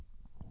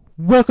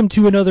Welcome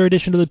to another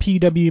edition of the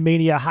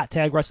PWMania Hot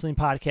Tag Wrestling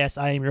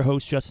Podcast. I am your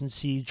host, Justin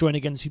C. Joined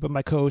again this week by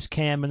my co-host,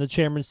 Cam, and the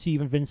chairman,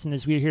 Steve and Vincent,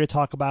 as we are here to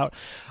talk about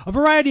a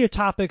variety of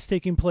topics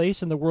taking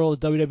place in the world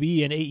of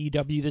WWE and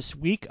AEW this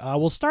week.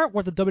 We'll start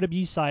with the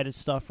WWE side of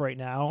stuff right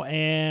now,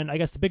 and I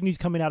guess the big news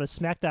coming out of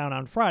SmackDown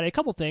on Friday. A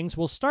couple things.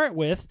 We'll start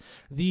with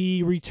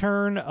the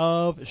return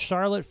of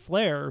Charlotte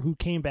Flair, who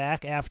came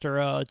back after,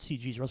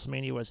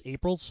 WrestleMania was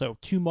April, so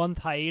 2-month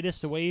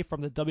hiatus away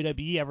from the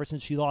WWE ever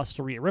since she lost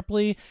to Rhea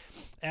Ripley.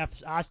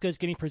 After Asuka's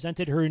getting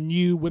presented her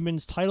new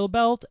women's title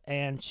belt,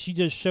 and she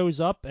just shows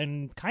up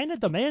and kind of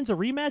demands a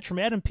rematch from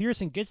Adam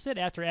Pearce and gets it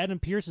after Adam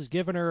Pearce has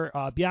given her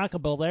Bianca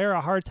Belair a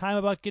hard time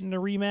about getting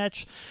a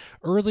rematch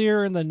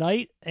earlier in the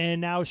night.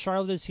 And now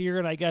Charlotte is here,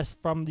 and I guess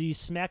from the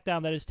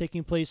SmackDown that is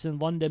taking place in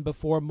London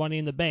before Money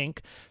in the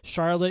Bank,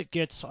 Charlotte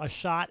gets a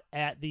shot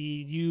at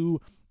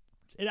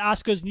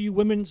Asuka's new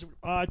women's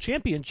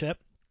championship.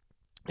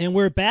 And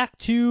we're back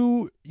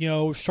to,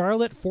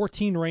 Charlotte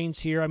 14 reigns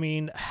here. I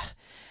mean,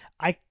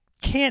 I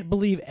can't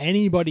believe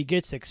anybody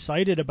gets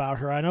excited about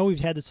her. I know we've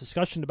had this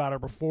discussion about her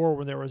before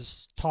when there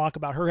was talk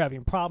about her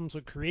having problems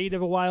with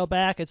creative a while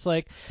back. It's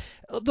like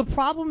the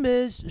problem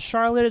is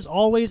Charlotte is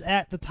always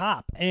at the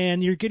top,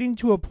 and you're getting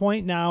to a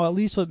point now, at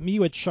least with me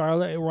with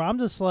Charlotte, where I'm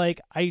just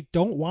like, I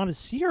don't want to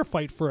see her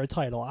fight for a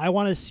title. I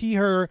want to see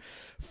her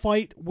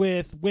fight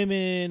with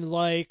women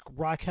like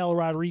Raquel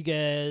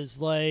Rodriguez,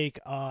 like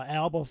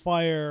Alba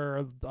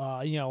Fire,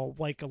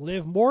 like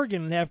Liv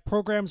Morgan, and have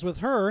programs with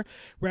her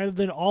rather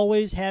than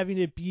always having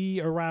to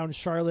be around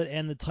Charlotte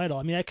and the title.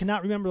 I mean, I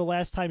cannot remember the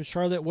last time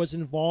Charlotte was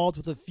involved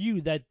with a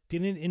feud that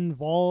didn't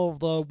involve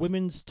the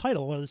women's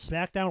title, whether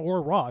SmackDown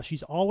or Raw.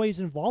 She's always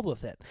involved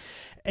with it.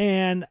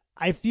 And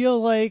I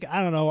feel like,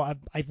 I don't know, I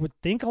would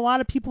think a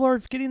lot of people are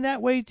getting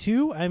that way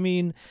too. I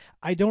mean,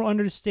 I don't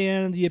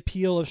understand the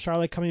appeal of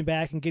Charlotte coming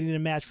back and getting a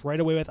match right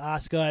away with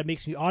Asuka. It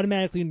makes me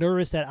automatically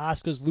nervous that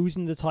Asuka's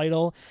losing the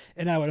title,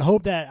 and I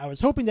was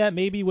hoping that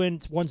maybe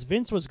once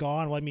Vince was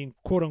gone, well, I mean,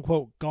 quote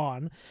unquote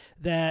gone,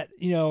 that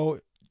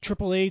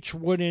Triple H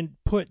wouldn't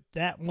put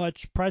that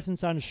much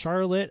presence on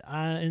Charlotte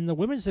in the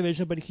women's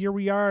division, but here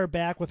we are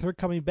back with her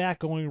coming back,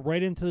 going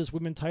right into this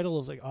women's title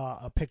as like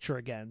a picture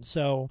again.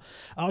 So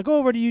I'll go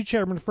over to you,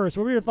 Chairman, first.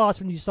 What were your thoughts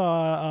when you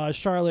saw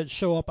Charlotte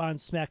show up on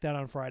SmackDown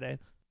on Friday?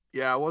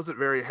 Yeah, I wasn't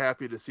very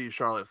happy to see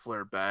Charlotte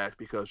Flair back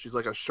because she's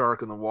like a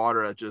shark in the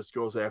water that just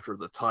goes after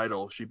the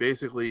title. She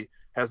basically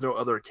has no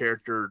other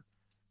character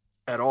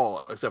at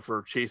all except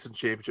for chasing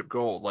championship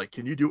gold. Like,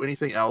 can you do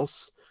anything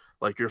else?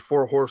 Like, your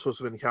four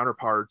horsewomen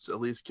counterparts at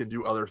least can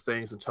do other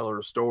things and tell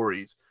her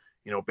stories.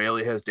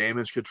 Bailey has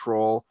damage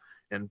control,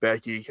 and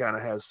Becky kind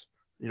of has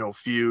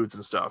feuds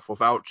and stuff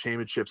without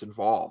championships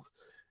involved.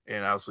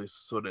 And obviously,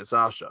 so does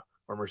Sasha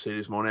or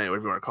Mercedes Moné,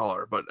 whatever you want to call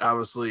her. But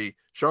obviously,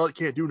 Charlotte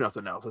can't do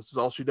nothing else. This is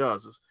all she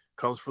does. Is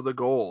comes for the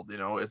gold.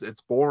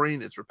 It's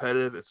boring, it's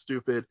repetitive, it's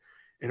stupid,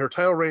 and her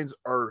title reigns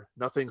are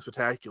nothing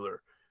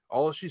spectacular.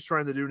 All she's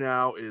trying to do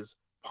now is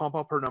pump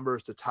up her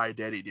numbers to tie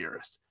Daddy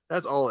Dearest.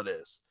 That's all it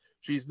is.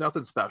 She's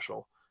nothing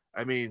special.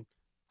 I mean,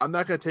 I'm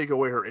not going to take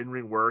away her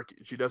in-ring work.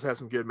 She does have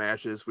some good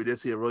matches. We did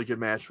see a really good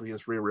match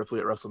against Rhea Ripley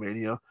at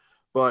WrestleMania,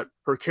 but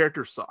her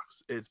character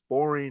sucks. It's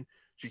boring.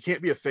 She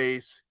can't be a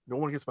face. No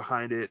one gets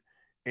behind it.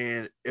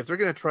 And if they're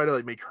going to try to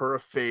like make her a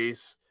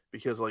face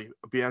because like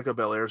Bianca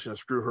Belair is going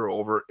to screw her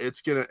over, it's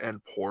going to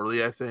end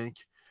poorly, I think.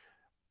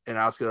 And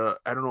Asuka,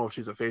 I don't know if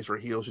she's a face or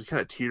a heel. She's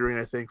kind of teetering,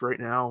 I think, right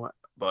now.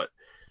 But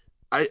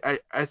I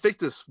think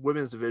this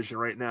women's division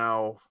right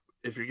now,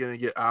 if you're going to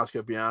get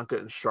Asuka, Bianca,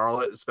 and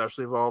Charlotte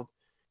especially involved,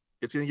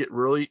 it's going to get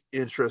really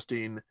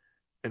interesting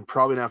and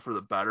probably not for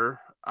the better.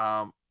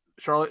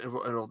 Charlotte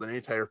involved in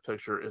any title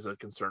picture is a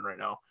concern right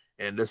now.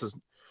 And this is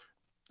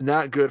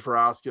not good for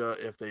Asuka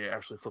if they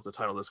actually flip the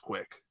title this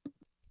quick.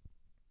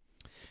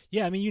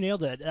 Yeah, I mean, you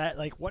nailed it.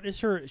 Like, what is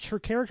her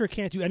character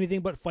can't do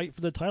anything but fight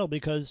for the title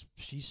because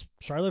she's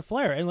Charlotte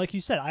Flair. And like you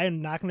said, I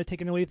am not going to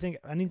take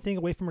anything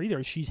away from her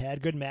either. She's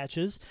had good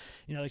matches.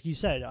 Like you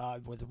said,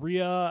 with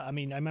Rhea, I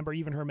mean, I remember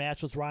even her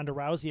match with Ronda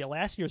Rousey at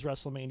last year's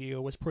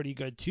WrestleMania was pretty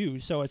good too.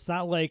 So it's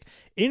not like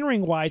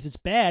in-ring wise it's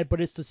bad, but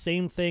it's the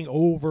same thing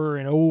over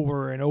and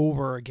over and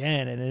over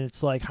again. And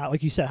it's like,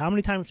 like you said, how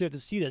many times do we have to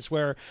see this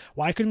where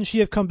why couldn't she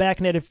have come back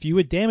and had a feud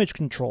with Damage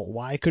Control?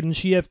 Why couldn't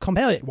she have come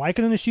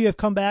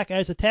back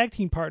as a tag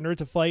team partner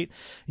to fight,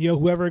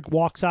 whoever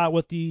walks out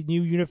with the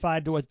new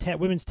unified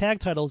women's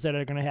tag titles that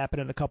are going to happen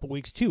in a couple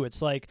weeks too?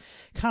 It's like,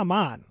 come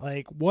on,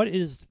 like what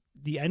is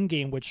the end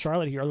game with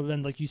Charlotte here other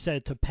than, like you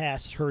said, to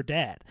pass her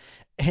dad?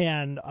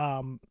 And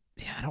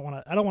yeah,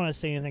 I don't want to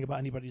say anything about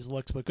anybody's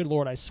looks, but good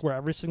Lord, I swear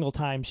every single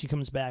time she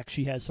comes back,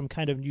 she has some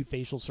kind of new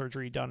facial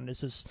surgery done. And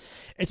it's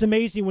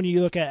amazing when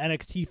you look at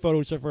NXT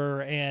photos of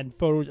her and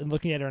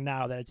looking at her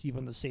now that it's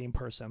even the same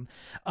person.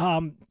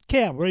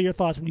 Cam, what are your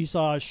thoughts when you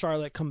saw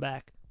Charlotte come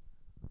back?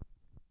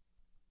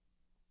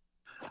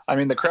 I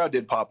mean, the crowd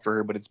did pop for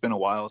her, but it's been a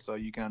while, so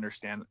you can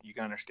understand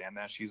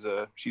that she's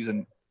a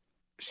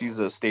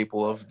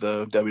staple of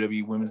the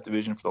WWE Women's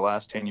Division for the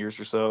last 10 years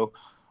or so.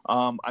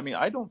 I mean,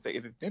 I don't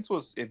think if Vince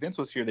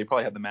was here, they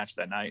probably had the match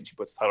that night, and she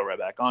puts the title right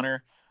back on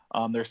her.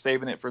 They're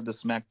saving it for the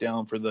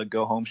SmackDown for the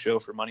go home show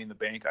for Money in the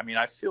Bank. I mean,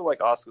 I feel like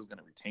Asuka's going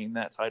to retain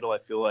that title. I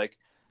feel like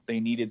they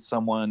needed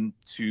someone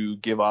to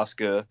give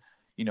Asuka,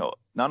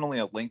 not only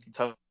a lengthy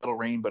title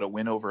reign, but a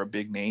win over a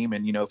big name.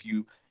 And if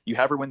you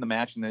have her win the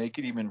match, and then they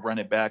could even run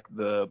it back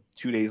the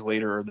 2 days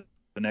later or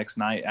the next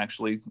night,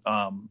 actually,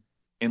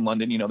 in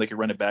London, they could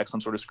run it back, some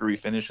sort of screwy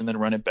finish, and then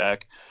run it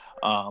back.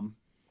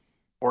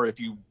 Or if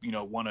you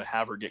want to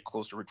have her get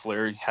close to Ric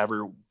Flair, have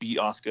her beat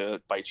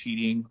Asuka by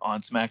cheating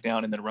on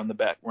SmackDown, and then run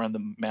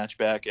the match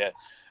back at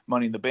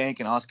Money in the Bank,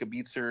 and Asuka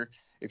beats her.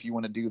 If you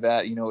want to do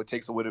that, it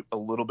takes a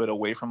little bit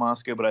away from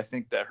Asuka, but I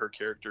think that her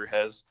character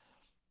has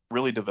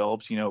really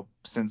developed,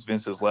 since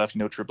Vince has left.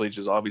 Triple H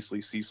has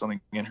obviously see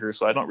something in her,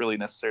 so I don't really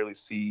necessarily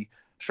see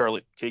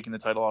Charlotte taking the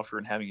title off her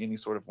and having any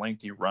sort of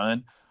lengthy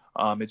run.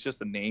 It's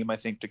just a name, I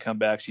think, to come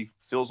back. She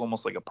feels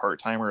almost like a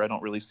part-timer. I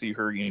don't really see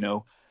her,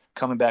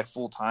 coming back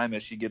full time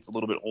as she gets a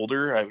little bit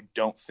older. I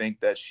don't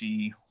think that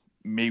I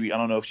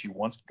don't know if she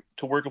wants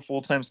to work a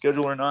full-time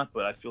schedule or not,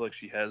 but I feel like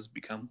she has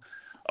become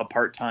a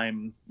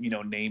part-time,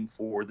 name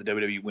for the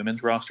WWE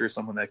women's roster,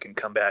 someone that can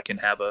come back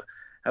and have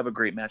a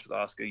great match with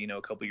Asuka.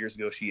 A couple years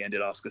ago, she ended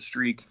Asuka's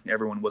streak.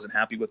 Everyone wasn't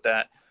happy with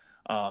that.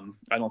 I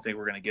don't think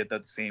we're going to get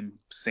that the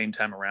same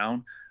time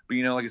around. But,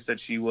 like I said,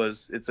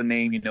 it's a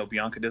name,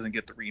 Bianca doesn't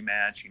get the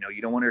rematch.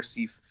 You don't want her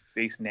to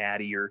face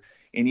Natty or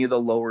any of the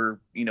lower,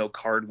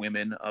 card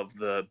women of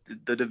the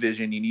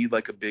division. You need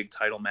like a big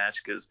title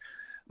match because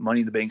Money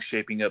in the Bank's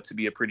shaping up to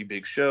be a pretty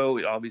big show.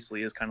 It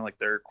obviously is kind of like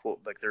their quote,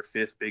 like their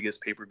fifth biggest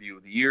pay-per-view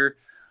of the year.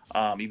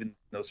 Even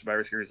though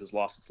Survivor Series has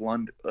lost its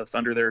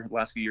thunder there the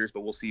last few years,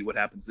 but we'll see what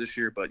happens this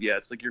year. But yeah,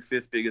 it's like your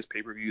fifth biggest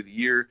pay-per-view of the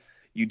year.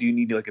 You do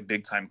need like a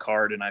big time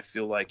card, and I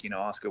feel like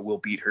Asuka will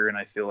beat her, and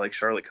I feel like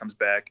Charlotte comes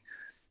back,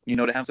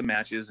 to have some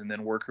matches and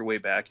then work her way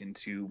back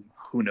into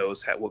who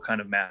knows what kind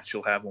of match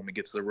she'll have when we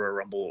get to the Royal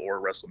Rumble or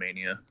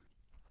WrestleMania.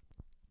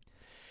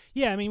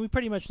 Yeah, I mean, we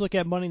pretty much look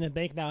at Money in the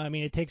Bank now. I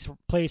mean, it takes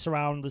place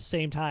around the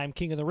same time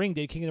King of the Ring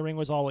did. King of the Ring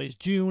was always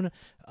June.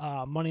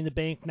 Money in the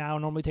Bank now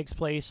normally takes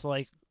place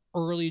like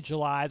early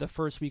July, the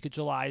first week of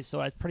July. So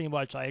that's pretty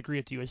much, I agree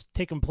with you. It's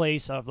taken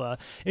the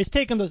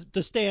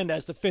stand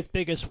as the fifth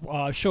biggest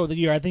show of the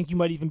year. I think you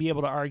might even be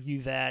able to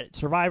argue that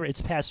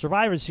it's past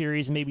Survivor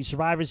Series. Maybe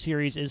Survivor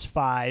Series is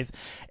 5,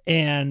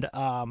 and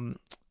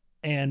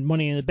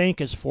Money in the Bank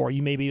is 4.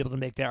 You may be able to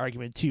make that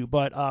argument too.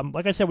 But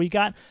like I said, we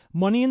got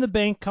Money in the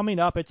Bank coming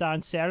up. It's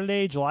on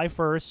Saturday, July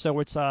 1st, so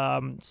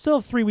it's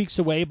still 3 weeks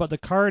away, but the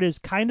card is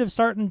kind of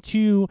starting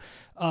to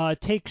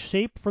take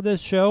shape for this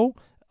show.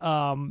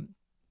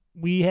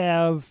 We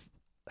have,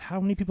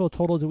 how many people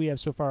total do we have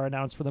so far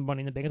announced for the Money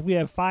in the Bank? We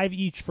have 5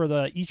 each for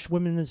each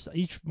Money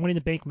in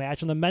the Bank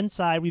match. On the men's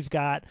side, we've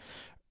got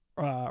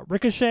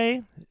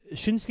Ricochet,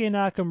 Shinsuke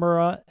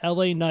Nakamura,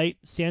 LA Knight,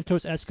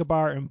 Santos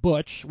Escobar, and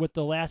Butch, with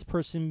the last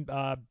person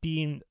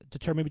being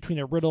determined between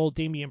a Riddle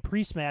Damian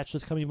Priest match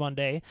this coming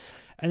Monday.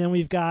 And then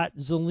we've got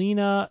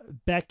Zelina,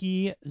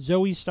 Becky,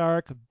 Zoe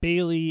Stark,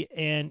 Bayley,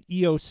 and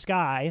Io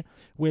Sky,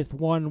 with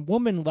one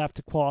woman left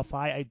to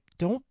qualify. I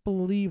don't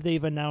believe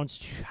they've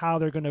announced how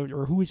they're going to,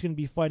 or who's going to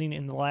be fighting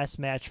in the last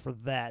match for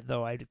that,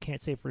 though. I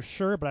can't say for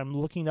sure, but I'm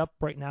looking up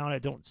right now and I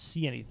don't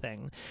see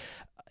anything.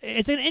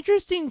 It's an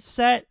interesting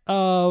set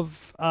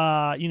of,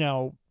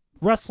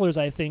 wrestlers,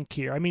 I think,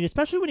 here. I mean,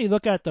 especially when you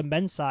look at the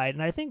men's side,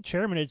 and I think,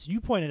 Chairman, it's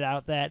you pointed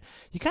out that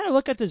you kind of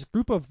look at this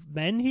group of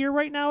men here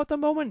right now at the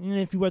moment, and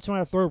if you want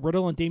to throw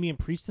Riddle and Damian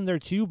Priest in there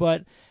too,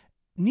 but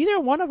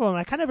neither one of them,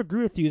 I kind of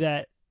agree with you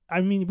that,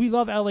 I mean, we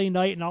love LA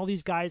Knight, and all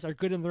these guys are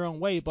good in their own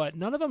way, but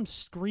none of them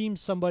scream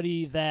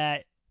somebody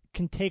that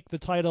can take the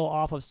title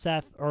off of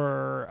Seth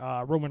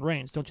or Roman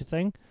Reigns, don't you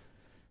think?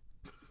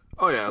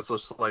 Oh yeah, it's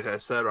just like I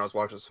said when I was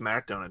watching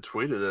SmackDown and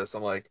tweeted this.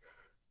 I'm like,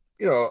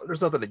 there's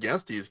nothing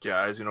against these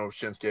guys.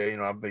 Shinsuke,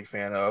 I'm a big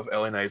fan of.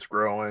 LA Knight's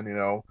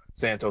growing.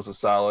 Santos is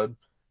solid.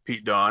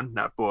 Pete Dunne,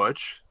 not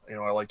Butch.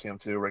 I like him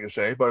too.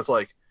 Ricochet, but it's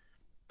like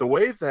the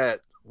way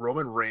that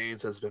Roman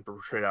Reigns has been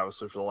portrayed,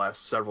 obviously, for the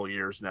last several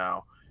years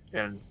now,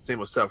 and same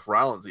with Seth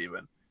Rollins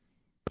even.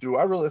 Do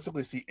I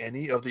realistically see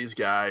any of these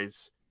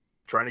guys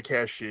trying to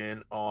cash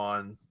in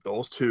on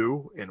those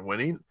two and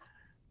winning?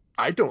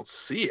 I don't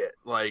see it.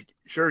 Like,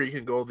 sure, you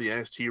can go the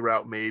NXT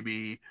route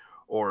maybe,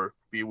 or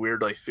be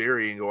weird like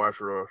Theory and go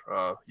after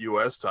a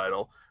U.S.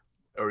 title,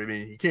 or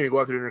even you can't even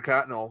go after the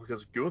Intercontinental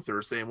because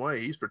Gunther, same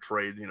way, he's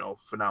portrayed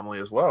phenomenally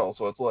as well.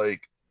 So it's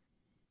like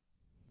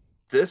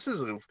this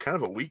is kind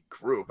of a weak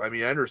group. I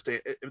mean, I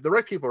understand if the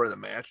right people are in the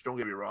match. Don't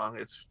get me wrong;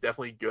 it's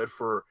definitely good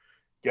for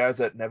guys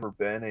that never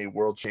been a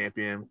world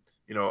champion.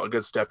 A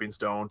good stepping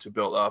stone to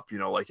build up.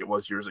 Like it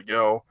was years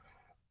ago.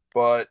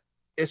 But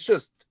it's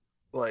just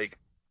like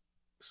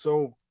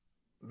so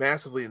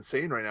massively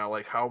insane right now,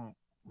 like how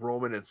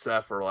Roman and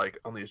Seth are like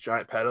on these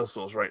giant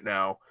pedestals right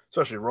now,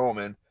 especially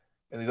Roman,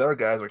 and these other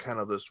guys are kind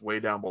of this way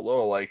down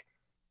below. Like,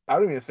 I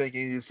don't even think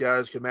any of these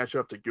guys can match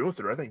up to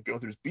Gunther. I think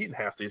Gunther's beaten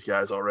half these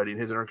guys already in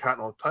his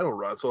Intercontinental title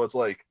run. So it's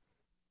like,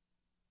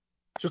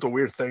 it's just a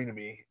weird thing to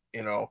me.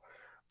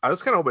 I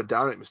was kind of hoping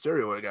Dominic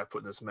Mysterio would have got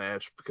put in this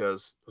match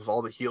because of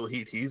all the heel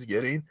heat he's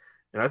getting,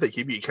 and I think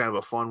he'd be kind of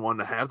a fun one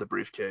to have the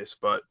briefcase.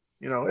 But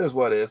it is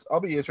what it is. I'll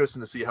be interested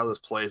to see how this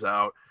plays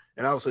out.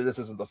 And obviously, this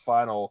isn't the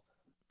final,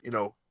 you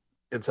know,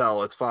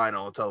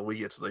 until we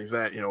get to the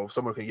event.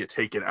 Someone can get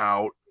taken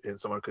out and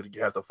someone could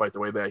have to fight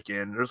their way back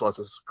in. There's lots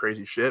of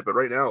crazy shit. But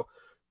right now,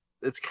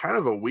 it's kind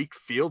of a weak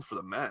field for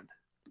the men.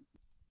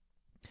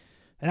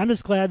 And I'm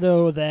just glad,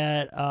 though,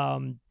 that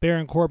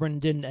Baron Corbin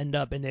didn't end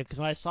up in it, because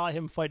when I saw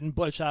him fighting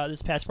Bush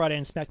this past Friday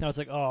in SmackDown, I was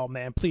like, oh,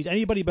 man, please,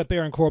 anybody but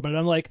Baron Corbin. And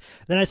I'm like,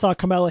 then I saw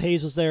Carmella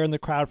Hayes was there in the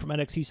crowd from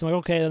NXT, so I'm like,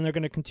 okay, then they're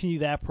going to continue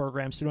that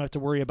program, so you don't have to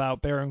worry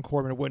about Baron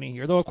Corbin winning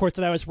here. Though, of course,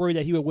 then I was worried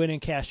that he would win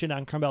and cash in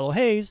on Carmella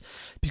Hayes,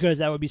 because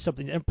that would be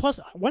something. And plus,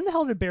 when the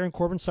hell did Baron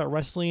Corbin start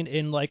wrestling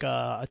in, like,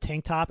 a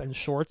tank top and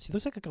shorts? He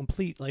looks like a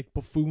complete, like,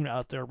 buffoon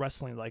out there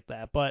wrestling like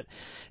that. But,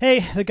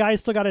 hey, the guy's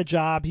still got a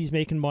job. He's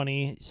making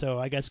money, so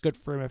I guess good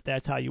for him if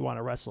that's how you want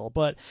to wrestle.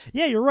 But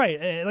yeah, you're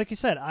right. Like you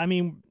said, I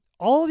mean,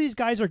 all of these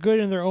guys are good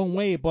in their own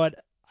way,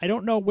 but I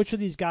don't know which of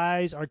these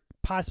guys are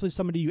possibly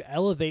somebody you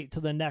elevate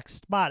to the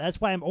next spot.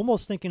 That's why I'm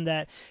almost thinking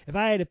that if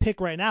I had to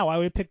pick right now, I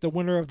would pick the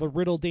winner of the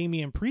Riddle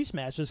Damian Priest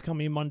match this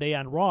coming Monday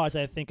on Raw, as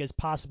I think is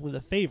possibly the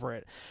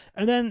favorite.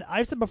 And then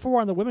I've said before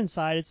on the women's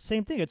side, it's the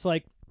same thing. It's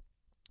like,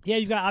 yeah,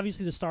 you've got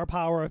obviously the star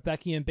power of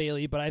Becky and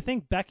Bayley, but I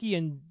think Becky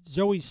and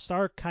Zoe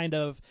Stark kind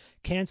of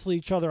cancel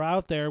each other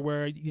out there,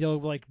 where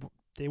like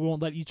they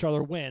won't let each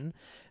other win.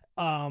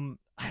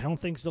 I don't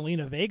think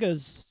Zelina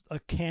Vega's a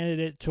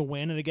candidate to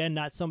win, and again,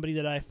 not somebody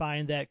that I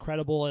find that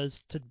credible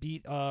as to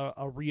beat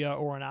a Rhea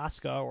or an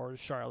Asuka or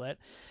Charlotte.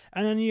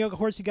 And then of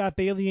course, you got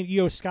Bayley and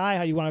Io Sky.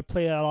 How you want to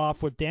play that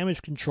off with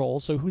Damage Control?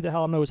 So who the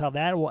hell knows how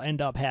that will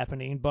end up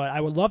happening? But I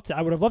would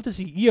have loved to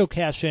see Io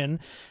cash in,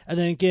 and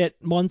then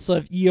get months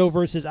of Io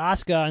versus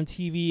Asuka on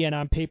TV and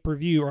on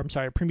pay-per-view, or I'm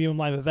sorry, premium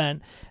live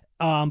event.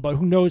 But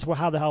who knows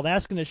how the hell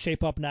that's going to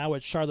shape up now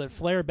with Charlotte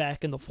Flair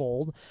back in the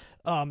fold.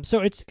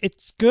 So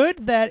it's good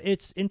that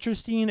it's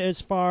interesting as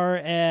far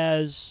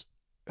as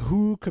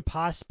who could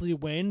possibly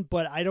win,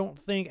 but I don't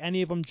think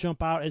any of them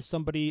jump out as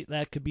somebody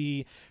that could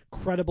be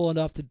credible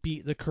enough to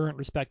beat the current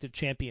respective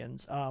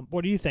champions.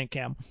 What do you think,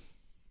 Cam?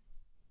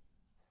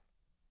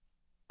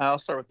 I'll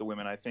start with the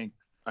women. I think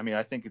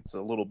it's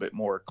a little bit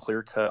more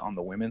clear cut on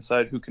the women's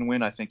side who can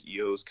win. I think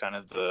Io's kind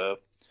of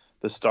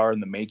the star in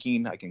the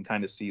making. I can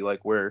kind of see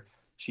like where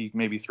she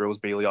maybe throws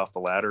Bayley off the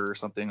ladder or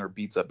something, or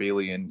beats up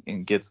Bayley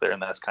and gets there,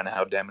 and that's kind of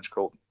how damage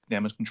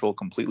control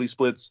completely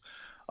splits.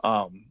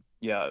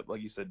 Yeah,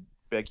 like you said,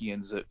 Becky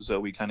and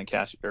Zoe kind of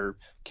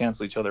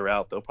cancel each other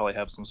out. They'll probably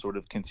have some sort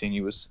of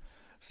continuous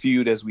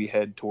feud as we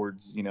head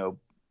towards,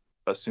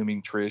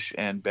 assuming Trish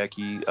and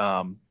Becky,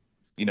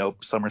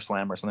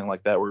 SummerSlam or something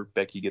like that, where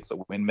Becky gets a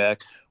win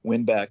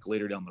back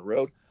later down the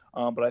road.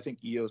 But I think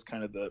Io is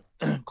kind of the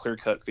clear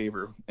cut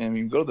favor. And I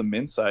mean, go to the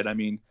men's side.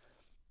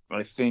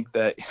 I think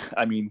that,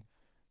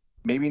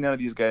 maybe none of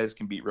these guys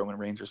can beat Roman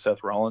Reigns or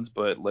Seth Rollins,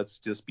 but let's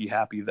just be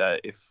happy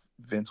that if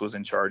Vince was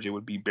in charge, it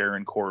would be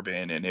Baron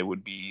Corbin, and it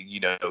would be,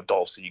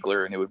 Dolph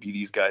Ziggler, and it would be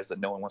these guys that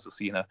no one wants to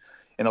see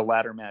in a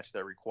ladder match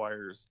that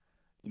requires,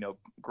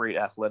 great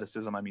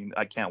athleticism. I mean,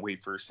 I can't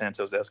wait for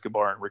Santos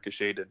Escobar and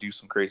Ricochet to do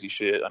some crazy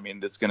shit. I mean,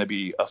 that's going to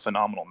be a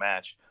phenomenal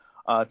match.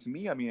 To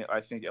me,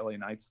 I think LA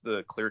Knight's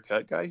the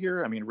clear-cut guy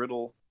here. I mean,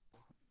 Riddle,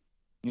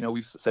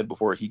 we've said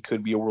before he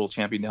could be a world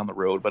champion down the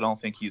road, but I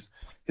don't think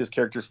his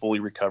character's fully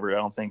recovered. I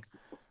don't think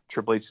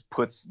Triple H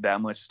puts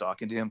that much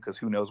stock into him, because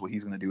who knows what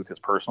he's going to do with his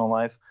personal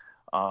life.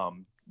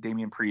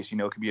 Damian Priest,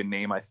 could be a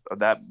name.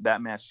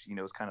 That match,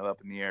 is kind of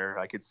up in the air.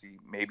 I could see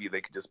maybe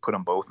they could just put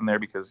them both in there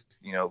because,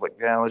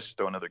 let's just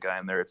throw another guy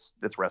in there. It's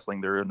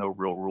wrestling. There are no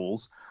real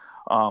rules.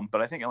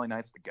 But I think LA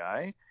Knight's the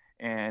guy.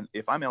 And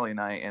if I'm LA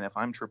Knight and if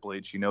I'm Triple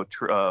H,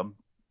 LA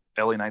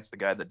Knight's the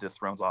guy that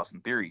dethrones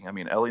Austin Theory. I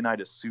mean, LA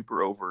Knight is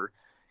super over.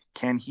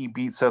 Can he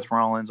beat Seth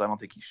Rollins? I don't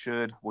think he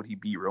should. Would he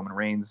beat Roman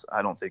Reigns?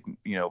 I don't think,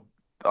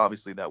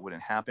 obviously that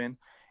wouldn't happen.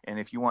 And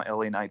if you want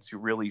LA Knight to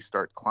really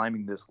start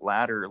climbing this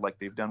ladder like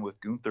they've done with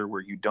Gunther,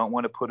 where you don't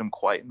want to put him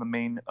quite in the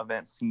main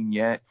event scene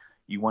yet,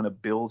 you want to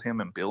build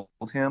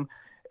him.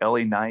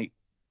 LA Knight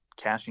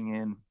cashing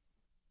in,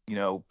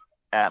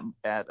 at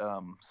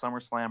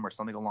SummerSlam or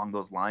something along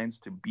those lines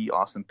to beat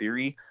Austin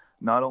Theory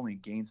not only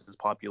gains his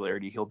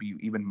popularity, he'll be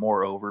even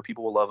more over.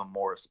 People will love him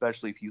more,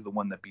 especially if he's the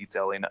one that beats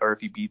LA, or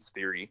if he beats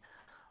Theory.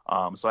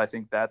 So I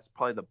think that's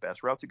probably the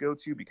best route to go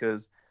to,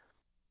 because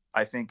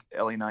I think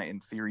LA Knight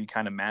and Theory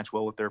kind of match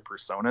well with their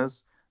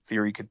personas.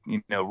 Theory could,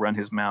 run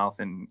his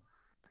mouth, and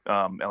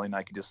LA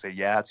Knight could just say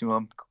yeah to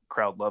him.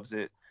 Crowd loves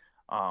it.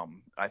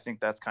 I think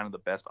that's kind of the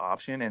best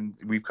option, and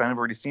we've kind of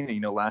already seen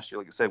it. Last year,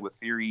 like I said, with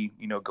Theory,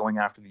 going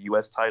after the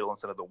U.S. title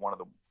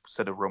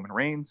instead of Roman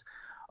Reigns.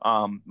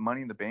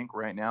 Money in the Bank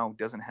right now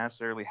doesn't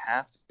necessarily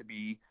have to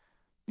be,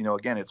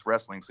 again, it's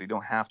wrestling, so you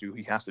don't have to.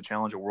 He has to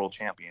challenge a world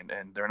champion,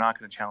 and they're not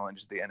going to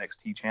challenge the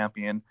NXT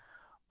champion.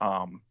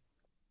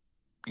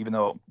 Even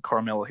though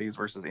Carmelo Hayes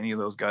versus any of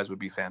those guys would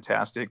be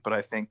fantastic, but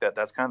I think that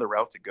that's kind of the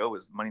route to go.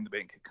 Is Money in the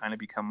Bank could kind of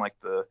become like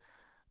the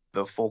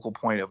the focal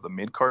point of the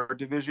mid card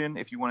division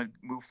if you want to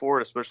move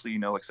forward, especially,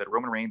 like I said,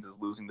 Roman Reigns is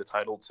losing the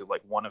title to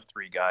like one of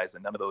three guys,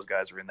 and none of those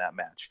guys are in that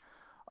match.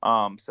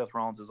 Seth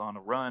Rollins is on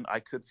a run. I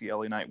could see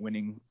LA Knight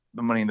winning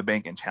the Money in the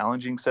Bank and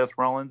challenging Seth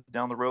Rollins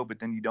down the road, but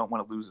then you don't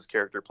want to lose his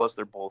character. Plus,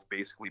 they're both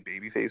basically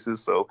baby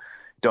faces, so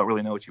don't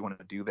really know what you want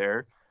to do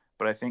there.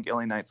 But I think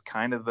LA Knight's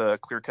kind of the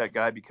clear-cut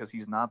guy because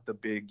he's not the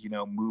big,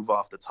 move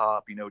off the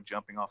top,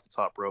 jumping off the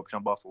top rope,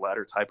 jump off the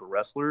ladder type of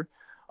wrestler.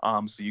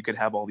 So you could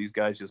have all these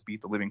guys just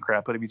beat the living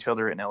crap out of each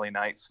other, and LA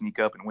Knight sneak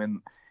up and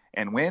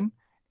win,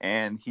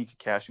 and he could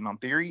cash in on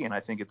Theory, and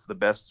I think it's the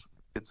best.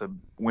 It's a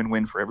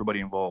win-win for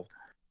everybody involved.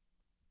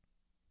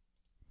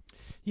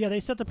 Yeah,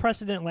 they set the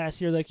precedent last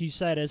year, like you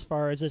said, as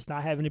far as this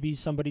not having to be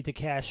somebody to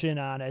cash in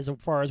on as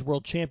far as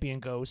world champion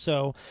goes.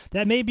 So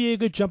that may be a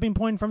good jumping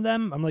point from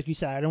them. Like you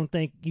said, I don't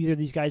think either of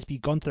these guys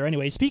beat Gunther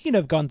anyway. Speaking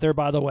of Gunther,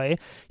 by the way,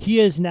 he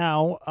is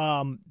now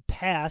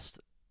past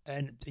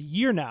a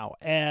year now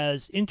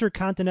as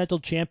Intercontinental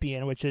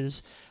Champion, which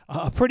is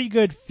a pretty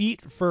good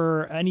feat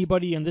for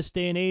anybody in this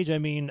day and age. I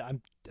mean,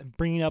 I'm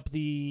bringing up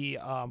the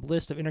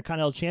list of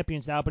Intercontinental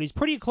Champions now, but he's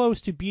pretty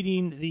close to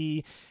beating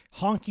the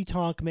Honky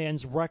Tonk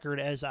Man's record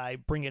as I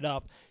bring it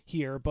up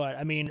here. But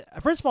I mean,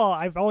 first of all,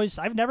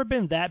 I've never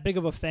been that big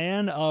of a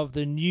fan of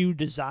the new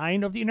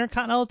design of the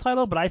Intercontinental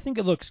title, but I think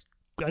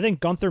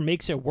Gunther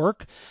makes it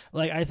work.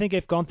 Like, I think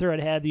if Gunther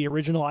had the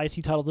original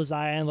IC title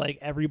design like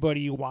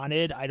everybody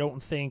wanted, I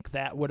don't think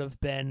that would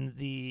have been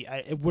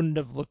it wouldn't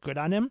have looked good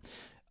on him.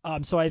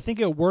 So I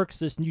think it works,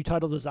 this new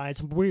title design.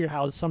 It's weird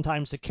how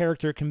sometimes the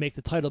character can make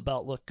the title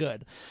belt look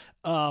good.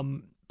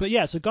 But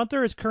yeah, so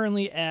Gunther is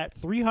currently at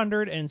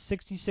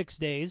 366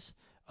 days.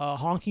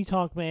 Honky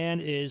Tonk Man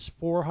is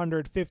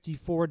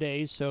 454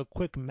 days. So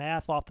quick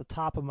math off the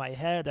top of my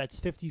head, that's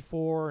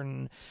 54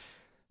 and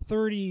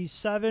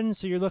 37,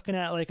 so you're looking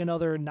at like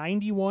another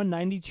 91,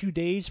 92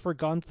 days for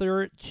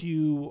Gunther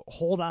to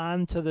hold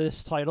on to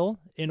this title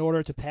in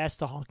order to pass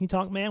the Honky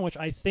Tonk Man, which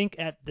I think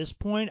at this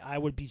point I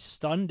would be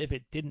stunned if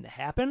it didn't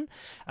happen.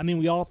 I mean,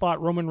 we all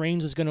thought Roman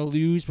Reigns was going to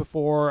lose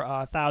before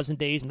 1,000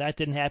 days, and that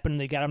didn't happen.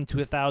 They got him to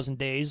 1,000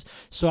 days,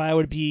 so I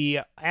would be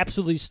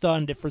absolutely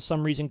stunned if for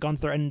some reason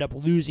Gunther ended up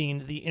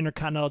losing the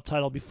Intercontinental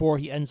title before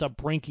he ends up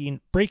breaking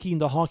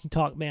the Honky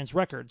Tonk Man's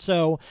record.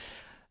 So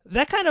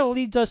that kind of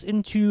leads us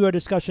into a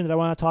discussion that I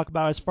want to talk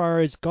about as far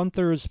as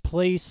Gunther's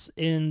place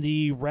in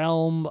the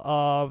realm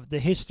of the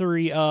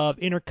history of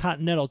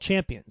Intercontinental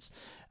Champions.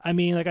 I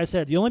mean, like I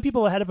said, the only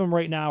people ahead of him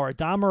right now are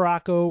Don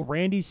Morocco,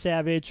 Randy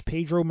Savage,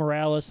 Pedro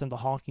Morales, and the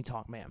Honky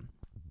Tonk Man.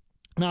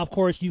 Now, of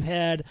course, you've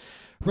had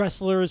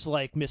wrestlers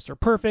like Mr.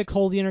 Perfect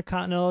hold the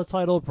Intercontinental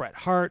title, Bret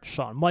Hart,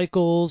 Shawn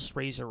Michaels,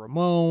 Razor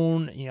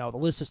Ramon, the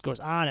list just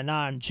goes on and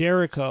on.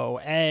 Jericho,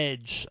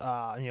 Edge,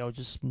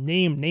 just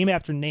name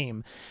after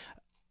name.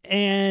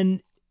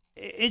 And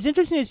it's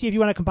interesting to see if you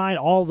want to combine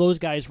all those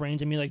guys'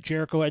 reigns. I mean, like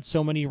Jericho had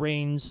so many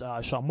reigns,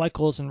 Shawn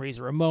Michaels and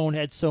Razor Ramon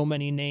had so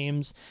many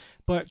names,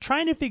 but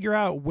trying to figure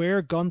out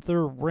where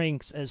Gunther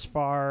ranks as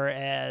far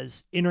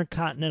as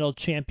Intercontinental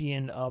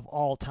Champion of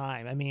all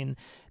time. I mean,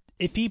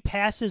 if he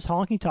passes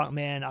Honky Tonk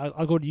Man,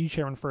 I'll go to you,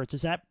 Sharon, first.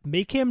 Does that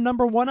make him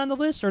number one on the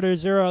list, or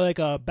is there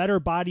a better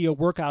body of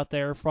work out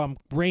there from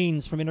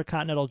reigns from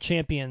Intercontinental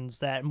Champions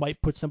that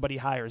might put somebody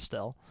higher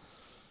still?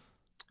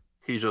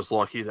 He's just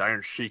lucky the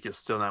Iron Sheik is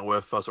still not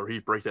with us, or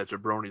he'd break that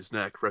jabroni's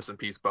neck. Rest in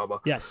peace, Bubba.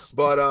 Yes.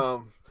 But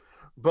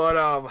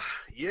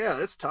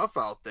yeah, it's tough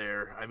out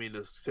there. I mean,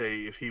 to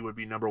say if he would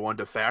be number one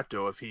de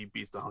facto if he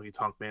beats the Honky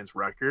Tonk Man's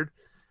record.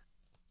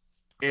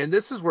 And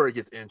this is where it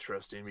gets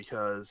interesting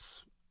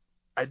because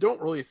I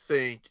don't really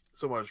think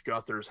so much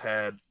Gunther's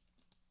had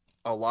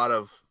a lot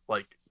of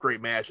like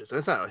great matches, and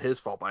it's not his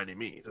fault by any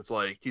means. It's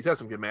like he's had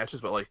some good matches,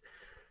 but like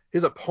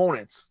his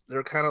opponents,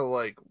 they're kind of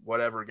like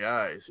whatever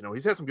guys.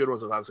 He's had some good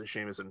ones with obviously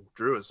Sheamus and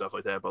Drew and stuff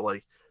like that, but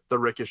like the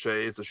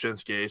Ricochets, the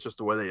Shinsuke's, just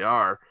the way they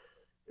are.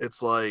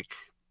 It's like,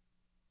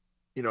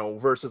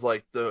 versus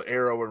like the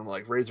era when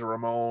like Razor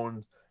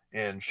Ramon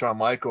and Shawn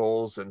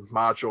Michaels and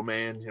Macho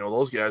Man,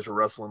 those guys were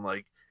wrestling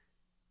like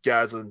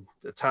guys in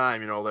the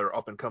time, they're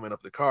up and coming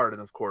up the card.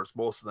 And of course,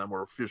 most of them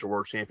were future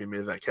world champion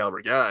mid event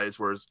caliber guys,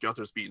 whereas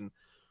Gunther's beaten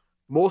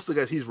most of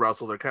the guys he's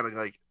wrestled, they're kind of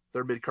like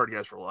they're mid card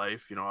guys for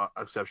life,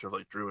 exception of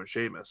like Drew and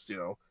Sheamus,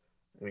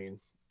 I mean,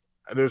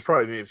 and there's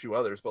probably maybe a few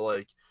others, but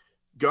like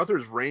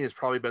Gunther's reign has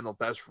probably been the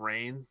best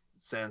reign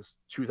since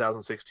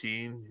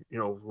 2016,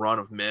 run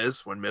of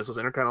Miz when Miz was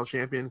Intercontinental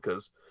Champion,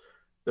 because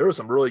there was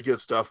some really good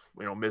stuff.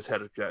 Miz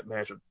had that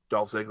match with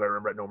Dolph Ziggler, I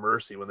remember at No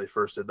Mercy when they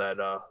first did that,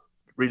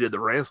 redid the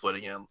brand split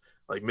again.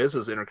 Like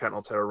Miz's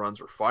Intercontinental title runs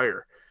were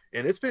fire.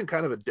 And it's been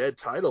kind of a dead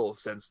title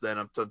since then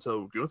up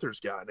until Gunther's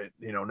got it.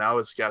 Now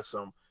it's got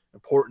some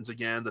importance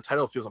again. The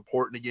title feels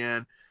important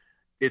again.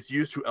 It's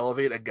used to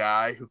elevate a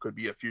guy who could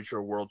be a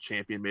future world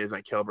champion, main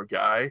event caliber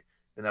guy.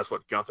 And that's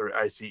what Gunther,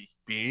 I see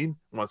being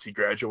once he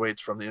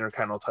graduates from the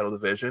Intercontinental title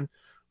division.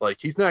 Like,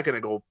 he's not going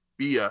to go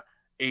be a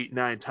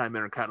 8-9-time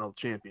Intercontinental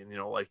champion,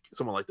 like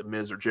someone like the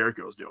Miz or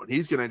Jericho is doing.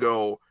 He's going to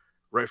go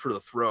right for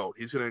the throat.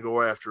 He's going to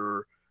go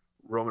after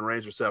Roman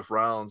Reigns or Seth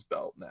Rollins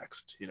belt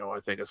next. I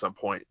think at some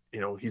point,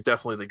 he's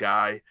definitely the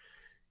guy.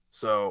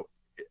 So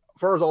as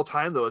far as all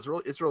time though, it's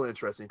really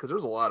interesting because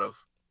there's a lot of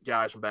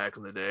guys from back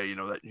in the day,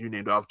 that you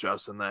named off,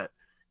 Justin, that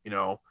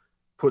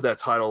put that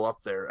title up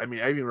there. I mean,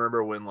 I even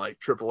remember when like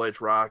Triple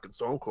H, Rock, and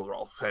Stone Cold were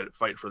all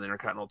fighting for the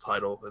Intercontinental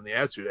title in the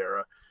Attitude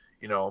Era.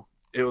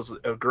 It was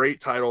a great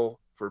title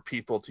for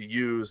people to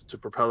use to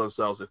propel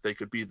themselves if they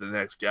could be the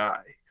next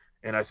guy.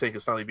 And I think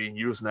it's finally being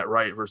used in that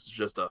right versus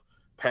just a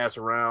pass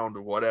around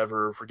or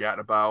whatever, forgotten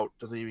about,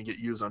 doesn't even get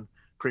used on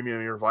premium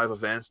or live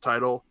events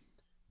title.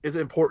 It's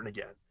important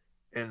again.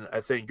 And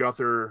I think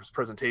Gunther's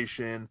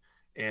presentation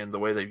and the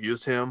way they've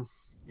used him,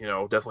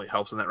 definitely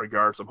helps in that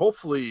regard. So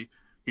hopefully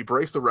he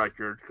breaks the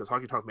record because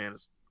Honky Tonk Man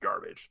is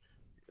garbage.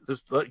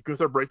 Just let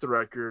Gunther break the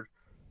record,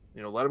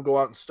 let him go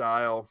out in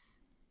style,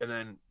 and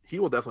then he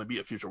will definitely be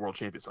a future world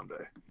champion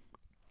someday.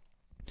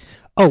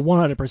 Oh,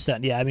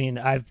 100%. Yeah, I mean,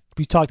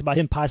 we talked about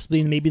him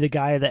possibly maybe the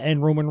guy that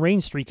end Roman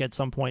Reigns streak at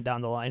some point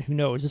down the line. Who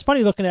knows? It's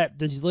funny looking at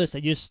this list. I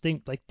just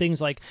think like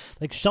things like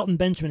Shelton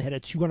Benjamin had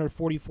a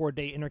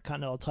 244-day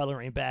Intercontinental title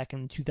reign back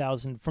in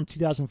 2000 from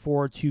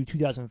 2004 to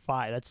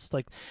 2005. That's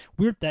like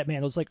weird. That man,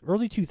 it was like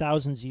early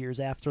 2000s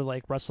years after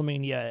like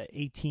WrestleMania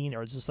 18,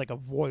 or it's just like a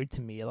void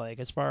to me. Like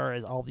as far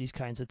as all these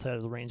kinds of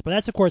title reigns. But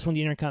that's of course when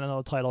the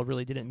Intercontinental title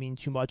really didn't mean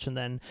too much, and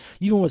then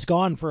even was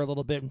gone for a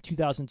little bit in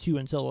 2002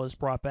 until it was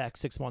brought back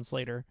 6 months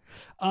later.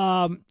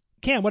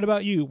 Cam, what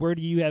about you? Where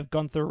do you have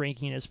Gunther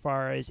ranking as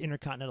far as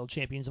Intercontinental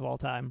Champions of all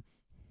time?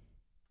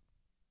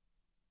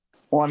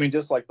 Well, I mean,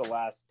 just like the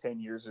last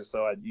 10 years or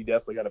so, you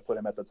definitely got to put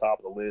him at the top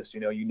of the list.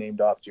 You named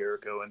off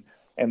Jericho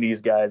and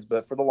these guys,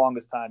 but for the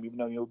longest time, even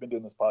though we've been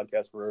doing this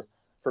podcast for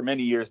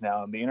many years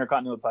now, and the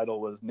Intercontinental title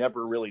was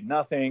never really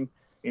nothing.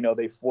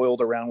 They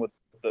foiled around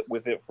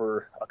with it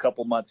for a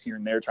couple months here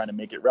and there, trying to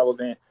make it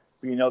relevant.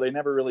 But they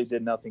never really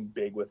did nothing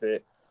big with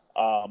it.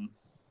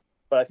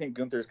 But I think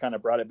Gunther's kind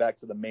of brought it back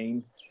to the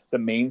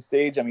main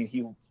stage. I mean,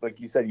 he, like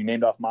you said, you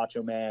named off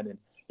Macho Man, and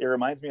it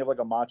reminds me of like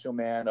a Macho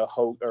Man, a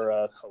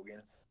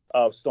Hogan,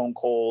 Stone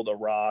Cold, a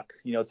Rock,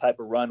 type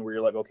of run where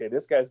you're like, okay,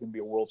 this guy's gonna be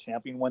a world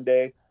champion one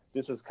day.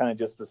 This is kind of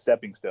just the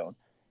stepping stone.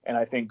 And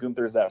I think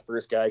Gunther's that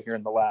first guy here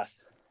in the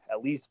last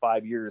at least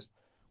 5 years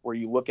where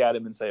you look at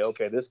him and say,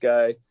 okay, this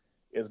guy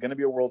is going to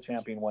be a world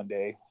champion one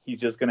day.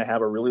 He's just going to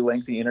have a really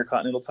lengthy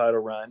Intercontinental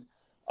title run.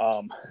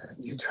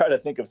 You try to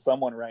think of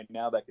someone right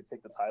now that could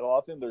take the title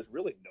off him. There's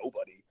really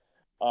nobody,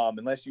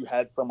 unless you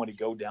had someone to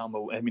go down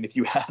the. I mean, if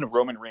you had a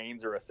Roman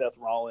Reigns or a Seth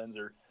Rollins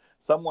or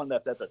someone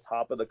that's at the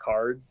top of the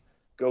cards,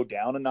 go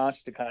down a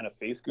notch to kind of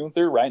face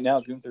Gunther. Right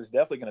now, Gunther's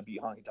definitely going to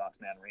beat Honky Tonk's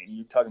Man Reign.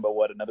 You're talking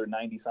about another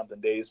 90-something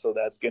days, so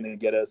that's going to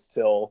get us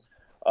till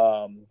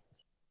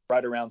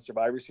right around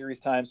Survivor Series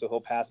time. So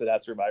he'll pass it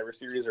at Survivor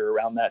Series or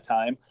around that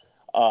time.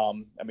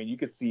 I mean, you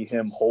could see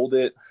him hold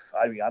it.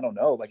 I mean, I don't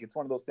know. Like, it's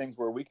one of those things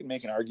where we can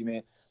make an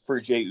argument for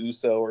Jey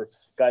Uso or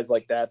guys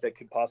like that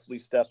could possibly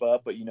step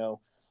up, but,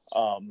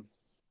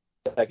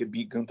 that could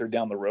beat Gunther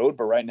down the road.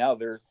 But right now,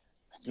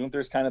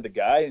 Gunther's kind of the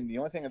guy. And the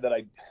only thing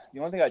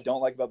I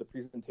don't like about the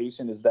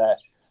presentation is that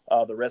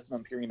the rest of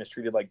Imperium is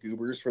treated like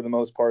goobers for the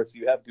most part. So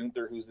you have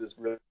Gunther, who's this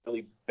really,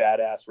 really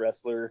badass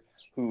wrestler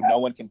who no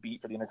one can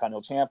beat for the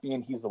Intercontinental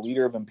Champion. He's the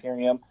leader of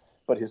Imperium,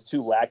 but his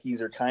two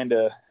lackeys are kind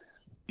of,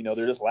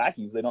 they're just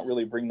lackeys. They don't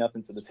really bring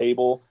nothing to the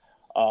table.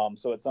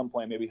 So at some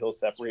point, maybe he'll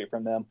separate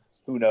from them.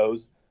 Who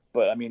knows?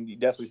 But, I mean, you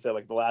definitely said,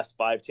 like, the last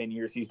 5-10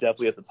 years, he's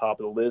definitely at the top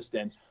of the list.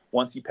 And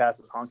once he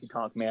passes Honky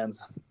Tonk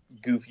Man's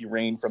goofy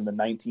reign from the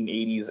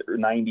 1980s or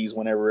 90s,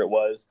 whenever it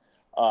was,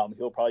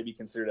 he'll probably be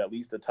considered at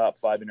least a top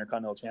 5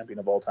 Intercontinental Champion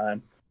of all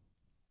time.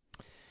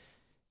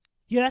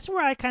 Yeah, that's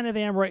where I kind of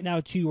am right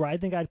now, too, where I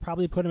think I'd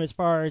probably put him as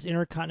far as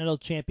Intercontinental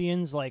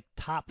Champions, like,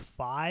 top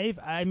 5.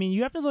 I mean,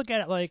 you have to look at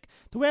it, like,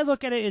 the way I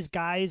look at it is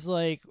guys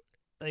like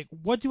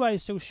who do I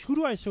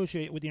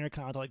associate with the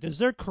Intercontinental? Like, does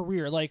their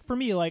career, like, for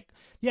me, like,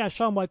 yeah,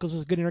 Shawn Michaels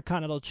is a good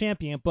Intercontinental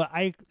Champion, but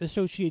I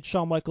associate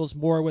Shawn Michaels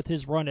more with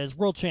his run as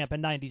world champ in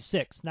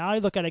 '96. Now I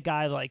look at a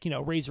guy like,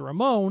 Razor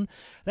Ramon.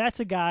 That's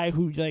a guy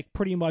who, like,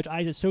 pretty much I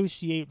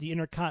associate the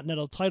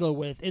Intercontinental title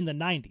with in the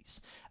 '90s.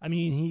 I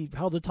mean, he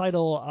held the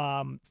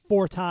title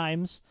 4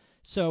 times,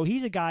 so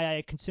he's a guy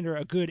I consider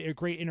a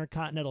great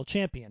Intercontinental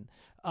Champion.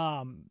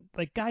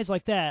 Like guys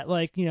like that,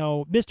 like,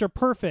 Mr.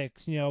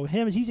 Perfect,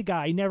 he's a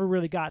guy, he never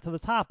really got to the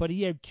top, but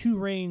he had 2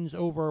 reigns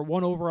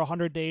one over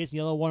 100 days, the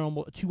other one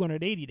almost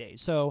 280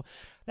 days. So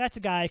that's a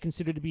guy I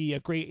consider to be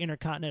a great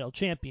Intercontinental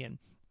Champion.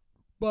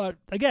 But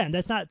again,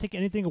 that's not taking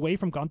anything away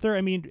from Gunther.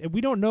 I mean, we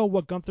don't know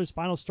what Gunther's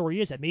final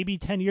story is. That maybe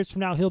 10 years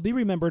from now, he'll be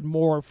remembered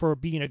more for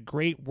being a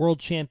great world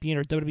champion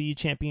or WWE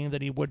champion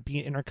than he would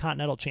be an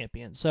Intercontinental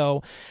Champion.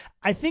 So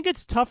I think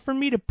it's tough for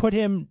me to put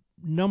him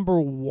number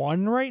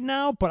 1 right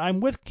now, but I'm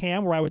with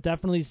Cam where I would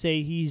definitely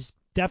say he's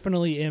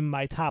definitely in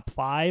my top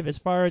 5 as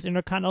far as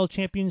Intercontinental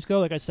Champions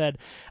go. Like I said,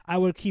 I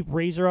would keep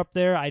Razor up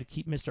there. I'd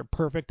keep Mr.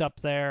 Perfect up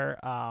there.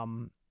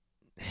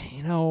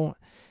 You know,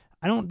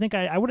 I don't think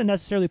I wouldn't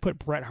necessarily put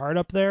Bret Hart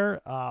up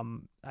there.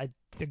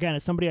 Again,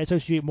 as somebody I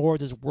associate more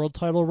with his world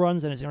title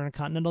runs and his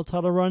Intercontinental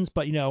title runs,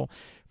 but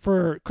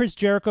for Chris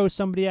Jericho,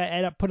 somebody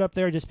I put up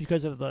there just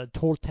because of the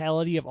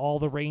totality of all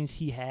the reigns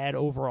he had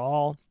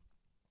overall.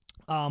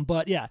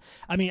 But yeah,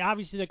 I mean,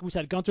 obviously, like we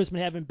said, Gunther's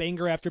been having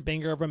banger after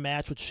banger of a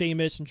match with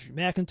Sheamus and Drew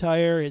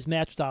McIntyre. His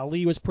match with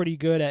Ali was pretty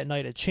good at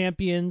Night of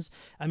Champions.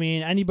 I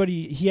mean,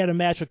 he had a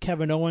match with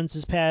Kevin Owens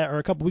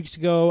a couple weeks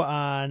ago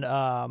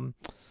on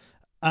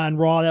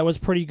Raw that was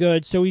pretty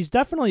good. So he's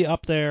definitely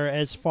up there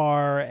as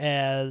far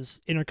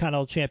as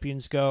Intercontinental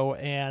Champions go,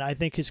 and I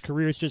think his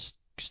career is just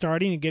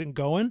starting and getting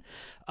going.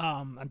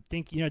 I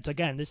think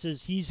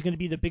he's going to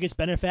be the biggest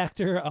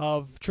benefactor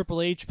of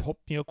Triple H,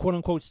 quote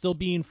unquote, still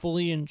being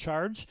fully in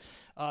charge.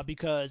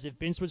 Because if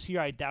Vince was here,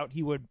 I doubt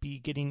he would be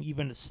getting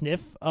even a sniff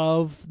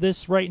of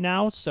this right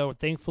now. So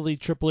thankfully,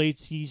 Triple H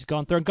sees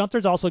Gunther. And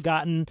Gunther's also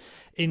gotten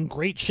in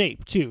great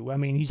shape, too. I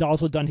mean, he's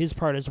also done his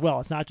part as well.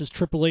 It's not just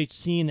Triple H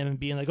seeing him and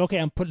being like, okay,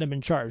 I'm putting him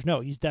in charge.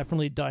 No, he's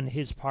definitely done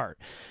his part.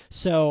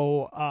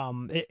 So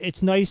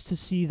it's nice to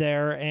see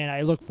there, and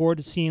I look forward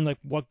to seeing like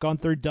what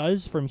Gunther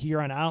does from here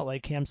on out.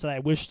 Like Cam said, I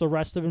wish the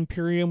rest of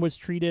Imperium was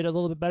treated a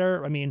little bit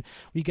better. I mean,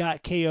 we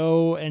got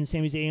KO and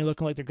Sami Zayn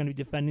looking like they're going to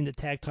be defending the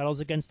tag titles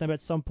against them at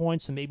some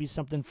point, so maybe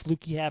something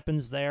fluky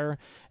happens there,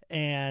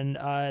 and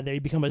they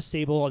become a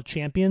stable of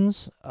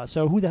champions.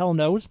 So who the hell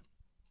knows?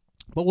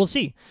 But we'll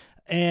see.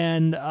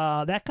 And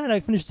that kind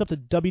of finishes up the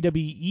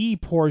WWE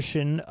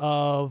portion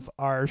of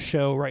our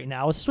show right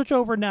now. Let's switch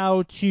over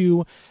now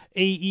to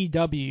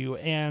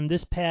AEW. And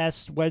this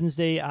past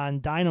Wednesday on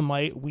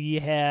Dynamite, we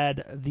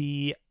had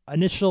the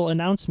initial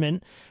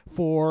announcement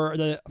for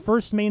the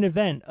first main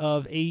event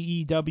of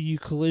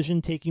AEW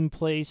Collision taking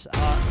place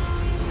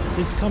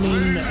this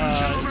coming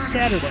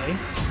Saturday,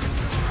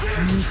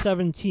 June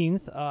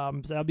 17th.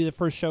 So that'll be the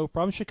first show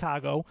from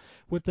Chicago,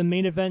 with the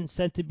main event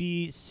set to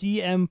be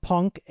CM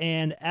Punk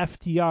and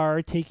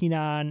FTR taking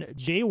on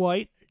Jay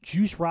White,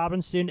 Juice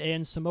Robinson,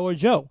 and Samoa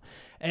Joe.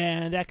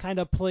 And that kind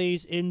of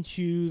plays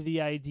into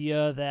the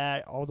idea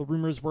that all the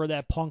rumors were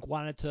that Punk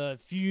wanted to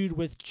feud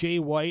with Jay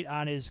White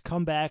on his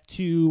comeback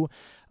to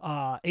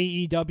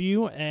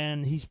AEW,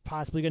 and he's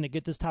possibly going to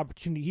get this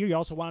opportunity here. He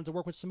also wanted to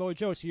work with Samoa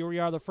Joe, so here we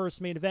are, the first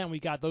main event. We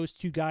got those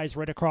two guys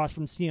right across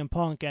from CM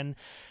Punk, and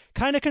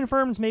kind of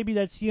confirms maybe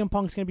that CM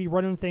Punk's going to be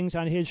running things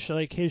on his show,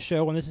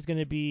 and this is going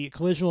to be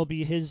Collision will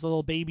be his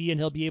little baby, and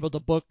he'll be able to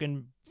book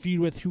and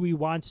feud with who he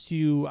wants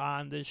to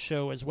on this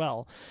show as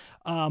well.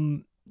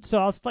 So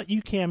I'll let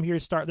you, Cam, here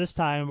start this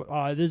time.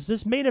 Does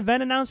this main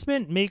event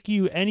announcement make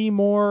you any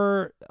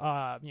more,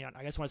 I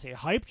guess I want to say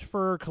hyped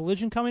for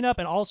Collision coming up?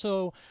 And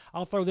also,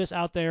 I'll throw this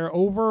out there,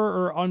 over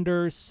or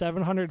under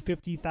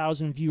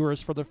 750,000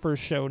 viewers for the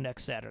first show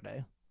next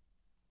Saturday?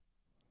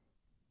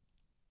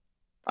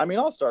 I mean,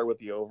 I'll start with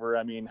the over.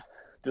 I mean,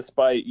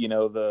 despite,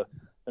 the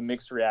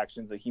mixed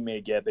reactions that he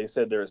may get, they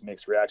said there was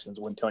mixed reactions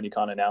when Tony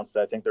Khan announced it.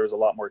 I think there was a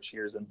lot more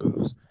cheers and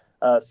boos.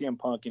 CM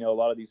Punk, a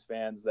lot of these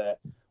fans that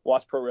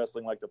watch pro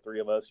wrestling like the three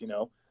of us,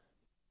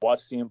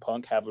 watch CM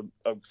Punk have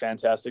a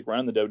fantastic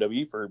run in the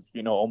WWE for,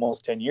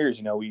 almost 10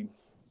 years.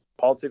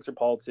 Politics are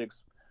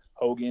politics.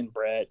 Hogan,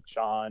 Brett,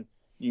 Shawn,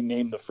 you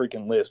name the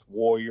freaking list,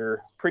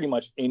 Warrior, pretty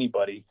much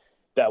anybody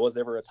that was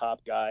ever a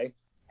top guy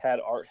had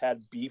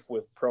beef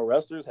with pro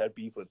wrestlers, had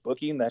beef with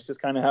booking. That's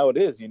just kind of how it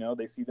is.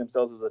 They see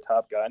themselves as a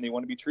top guy and they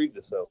want to be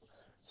treated so.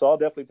 So I'll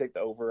definitely take the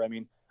over. I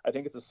mean, I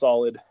think it's a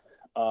solid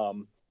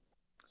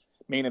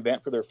main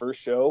event for their first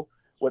show.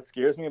 What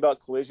scares me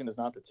about Collision is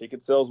not the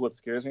ticket sales. What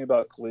scares me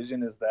about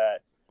Collision is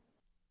that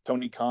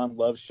Tony Khan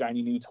loves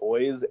shiny new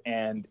toys,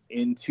 and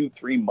in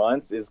 2-3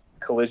 months, is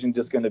Collision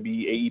just going to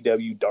be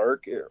AEW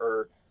Dark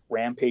or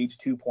Rampage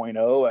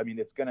 2.0? I mean,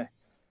 it's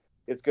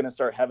gonna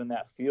start having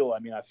that feel. I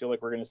mean, I feel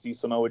like we're gonna see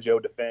Samoa Joe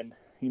defend,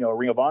 a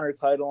Ring of Honor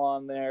title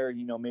on there.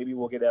 Maybe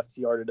we'll get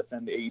FTR to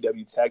defend the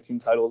AEW tag team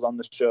titles on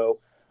the show.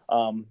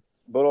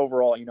 But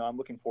overall, I'm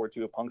looking forward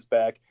to it. Punk's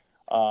back.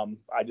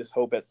 I just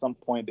hope at some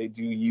point they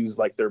do use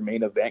like their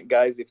main event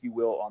guys, if you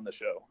will, on the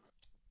show.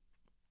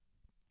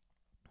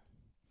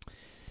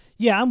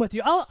 Yeah, I'm with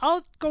you.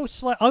 I'll go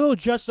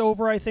just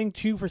over, I think,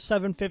 too, for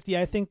 750.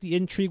 I think the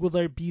intrigue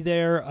will be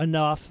there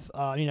enough,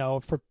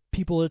 for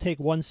people to take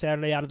one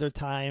Saturday out of their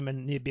time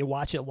and maybe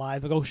watch it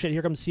live. Like, oh shit,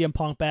 here comes CM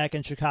Punk back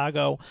in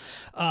Chicago.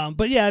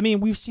 But yeah, I mean,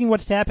 we've seen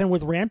what's happened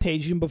with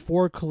Rampage even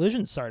before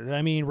Collision started.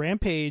 I mean,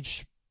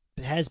 Rampage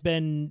has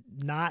been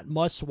not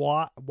must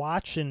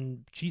watch,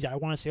 and geez, I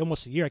want to say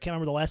almost a year. I can't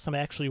remember the last time I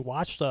actually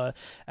watched a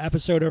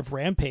episode of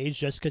Rampage,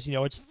 just because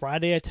it's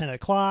Friday at 10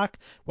 o'clock,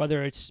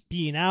 whether it's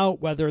being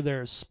out, whether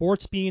there's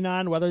sports being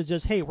on, whether it's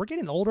just, hey, we're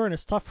getting older and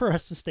it's tough for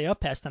us to stay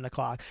up past 10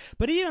 o'clock.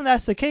 But even if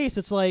that's the case,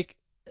 it's like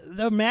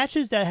the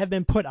matches that have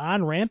been put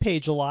on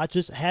Rampage a lot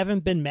just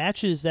haven't been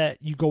matches that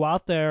you go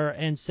out there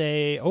and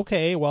say,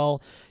 okay,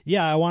 well,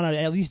 yeah, I want to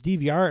at least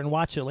DVR it and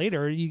watch it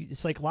later.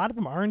 It's like a lot of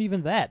them aren't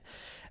even that.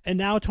 And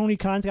now Tony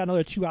Khan's got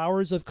another 2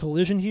 hours of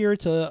Collision here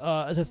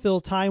to fill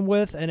time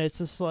with, and it's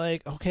just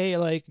like, okay,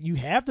 like you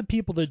have the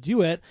people to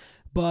do it,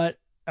 but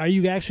are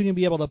you actually going to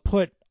be able to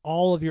put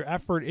all of your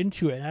effort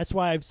into it. And that's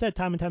why I've said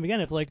time and time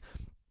again,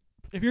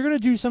 if you're going to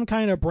do some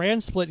kind of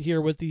brand split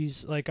here with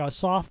these, like a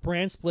soft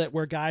brand split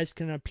where guys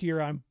can appear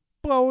on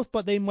both,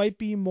 but they might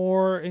be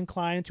more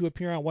inclined to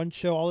appear on one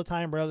show all the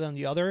time rather than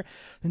the other,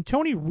 then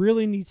Tony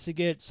really needs to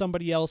get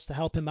somebody else to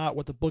help him out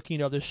with the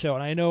booking of the show.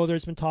 And I know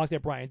there's been talk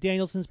that Bryan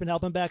Danielson's been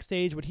helping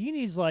backstage, but he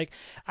needs, like,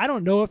 I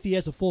don't know if he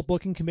has a full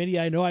booking committee.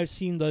 I know I've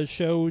seen the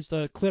shows,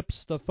 the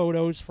clips, the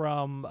photos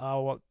from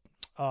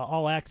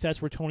All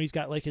Access where Tony's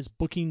got like his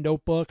booking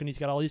notebook and he's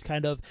got all these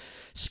kind of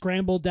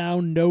scrambled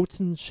down notes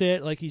and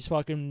shit, like he's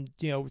fucking,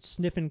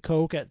 sniffing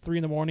coke at 3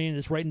 a.m. and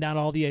just writing down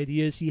all the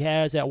ideas he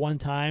has at one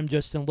time,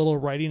 just in little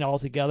writing all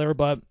together.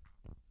 But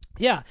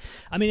yeah,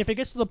 I mean, if it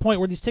gets to the point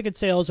where these ticket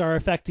sales are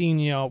affecting,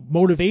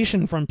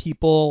 motivation from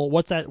people,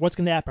 what's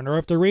going to happen? Or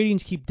if the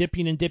ratings keep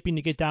dipping and dipping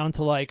to get down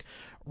to like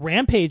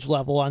Rampage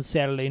level on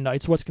Saturday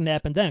nights, what's going to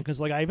happen then? Because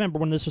like I remember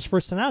when this was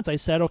first announced, I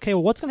said, okay,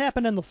 well, what's going to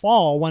happen in the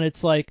fall when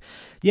it's like,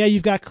 yeah,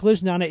 you've got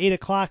Collision on at 8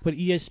 o'clock, but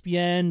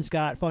ESPN's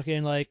got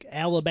fucking like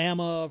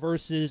Alabama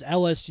versus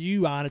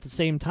LSU on at the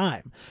same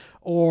time.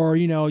 Or,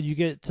 you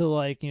get to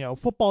like,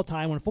 football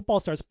time when football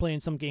starts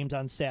playing some games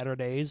on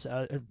Saturdays,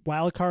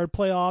 wild card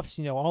playoffs,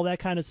 all that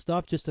kind of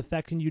stuff just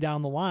affecting you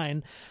down the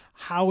line.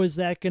 How is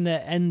that going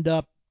to end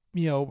up,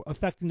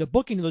 affecting the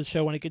booking of the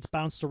show when it gets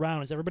bounced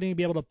around? Is everybody going to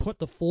be able to put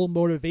the full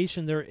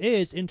motivation there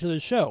is into the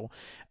show?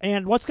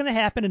 And what's going to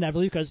happen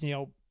inevitably, because,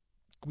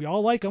 we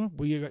all like him.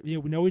 We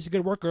know he's a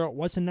good worker.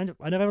 What's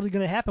inevitably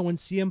going to happen when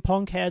CM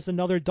Punk has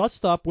another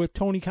dust up with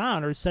Tony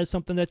Khan or says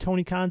something that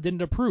Tony Khan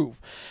didn't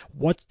approve?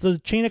 What's the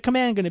chain of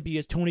command going to be?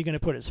 Is Tony going to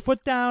put his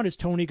foot down? Is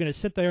Tony going to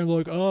sit there and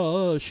look,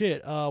 oh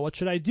shit, what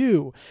should I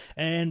do?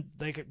 And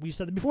like we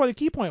said before, the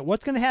key point,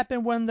 what's going to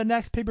happen when the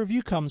next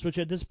pay-per-view comes, which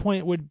at this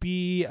point would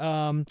be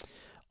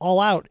All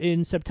Out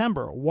in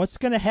September? What's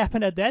going to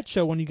happen at that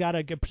show when you got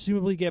to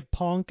presumably get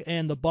Punk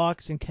and the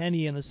Bucks and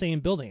Kenny in the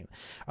same building?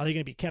 Are they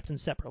going to be kept in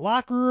separate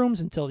locker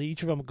rooms until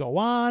each of them go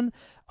on?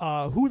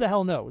 Who the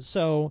hell knows?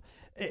 So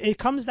it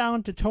comes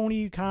down to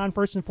Tony Khan,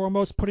 first and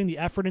foremost, putting the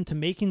effort into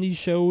making these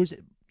shows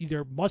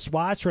either must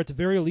watch or at the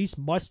very least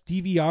must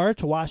DVR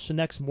to watch the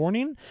next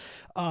morning.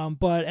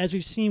 But as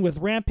we've seen with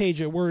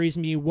Rampage, it worries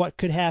me what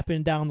could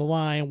happen down the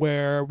line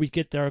where we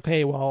get there.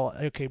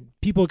 Okay,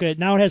 people get,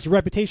 now it has a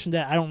reputation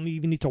that I don't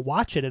even need to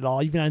watch it at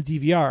all, even on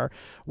DVR.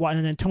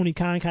 And then Tony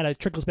Khan kind of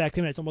trickles back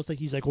to him, and it's almost like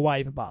he's like, well, why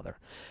even bother?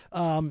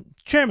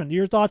 Chairman,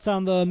 your thoughts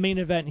on the main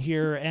event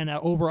here and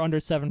over under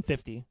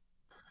 750?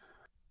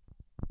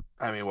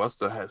 I mean, what's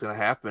going to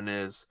happen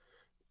is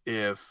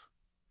if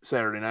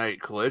Saturday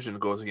Night Collision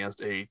goes against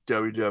a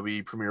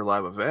WWE Premier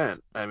Live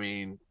event, I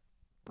mean,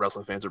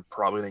 wrestling fans are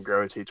probably going to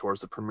gravitate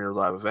towards the Premier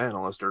Live event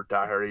unless they're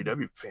diehard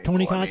AEW fans.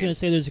 Tony Khan's going to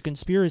say there's a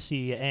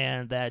conspiracy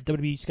and that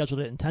WWE scheduled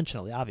it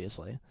intentionally,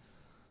 obviously.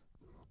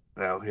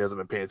 Well, he hasn't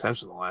been paying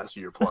attention the last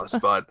year plus,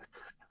 but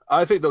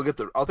I think they'll get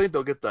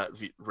that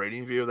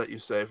rating view that you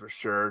say for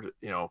sure.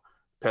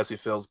 Pepsi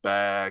Phil's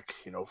back.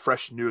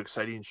 Fresh, new,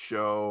 exciting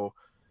show.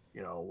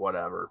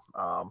 Whatever.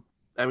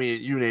 I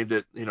mean, you named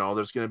it.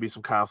 There's going to be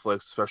some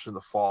conflicts, especially in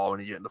the fall when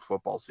you get into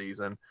football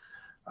season.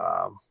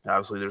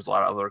 Obviously, there's a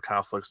lot of other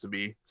conflicts to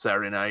be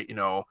Saturday night.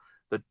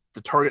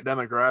 The target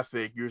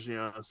demographic usually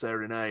on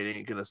Saturday night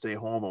ain't going to stay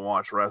home and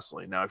watch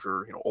wrestling. Now, if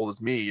you're old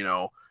as me,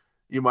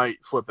 you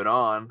might flip it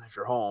on if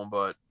you're home,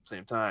 but at the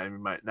same time, you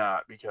might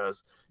not,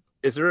 because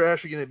is there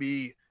actually going to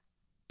be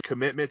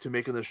commitment to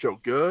making the show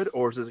good,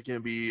 or is it going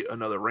to be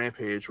another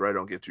Rampage where I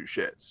don't give two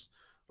shits?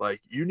 Like,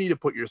 you need to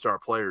put your star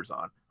players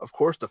on. Of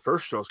course, the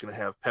first show is going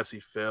to have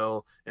Pepsi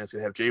Phil, and it's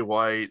going to have Jay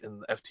White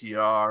and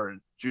FTR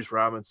and Juice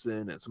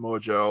Robinson and Samoa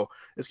Joe.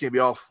 It's going to be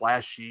all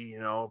flashy,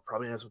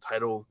 probably have some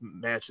title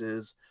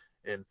matches.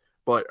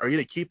 But are you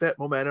going to keep that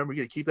momentum? Are you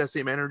going to keep that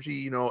same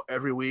energy,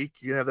 every week?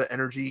 You're going to have that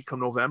energy come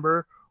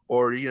November?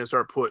 Or are you going to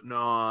start putting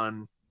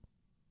on,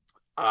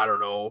 I don't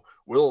know,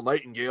 Will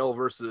Nightingale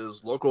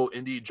versus local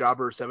indie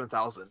jobber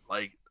 7,000?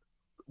 Like,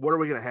 what are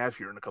we going to have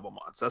here in a couple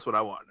months? That's what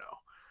I want to know.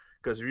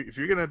 Because if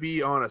you're going to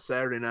be on a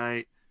Saturday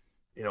night,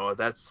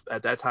 that's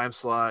at that time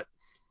slot,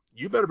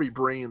 you better be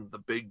bringing the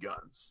big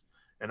guns.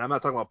 And I'm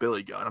not talking about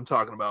Billy Gunn. I'm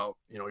talking about,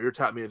 your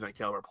top main event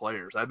caliber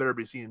players. I better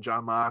be seeing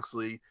Jon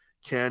Moxley,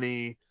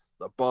 Kenny,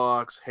 the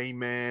Bucks,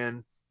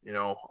 Heyman,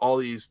 all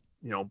these,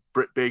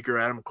 Britt Baker,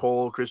 Adam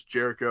Cole, Chris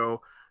Jericho.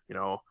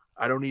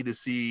 I don't need to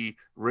see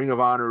Ring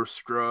of Honor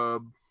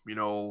scrub,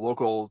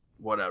 local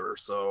whatever.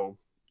 So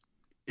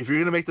if you're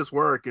going to make this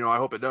work, I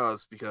hope it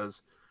does,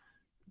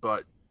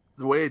 but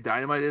the way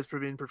Dynamite is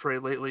being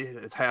portrayed lately,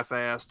 it's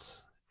half-assed,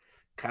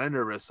 kind of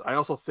nervous. I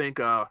also think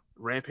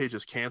Rampage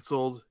is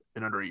canceled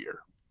in under a year.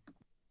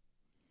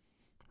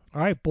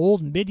 All right,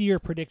 bold mid-year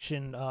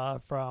prediction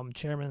from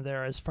Chairman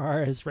there as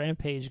far as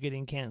Rampage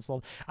getting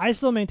canceled. I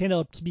still maintain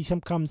it'll be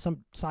some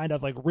sign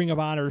of like Ring of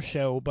Honor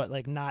show, but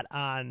like not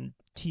on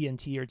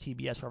TNT or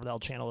TBS, wherever the hell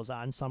channel is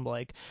on. Some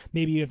like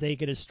maybe if they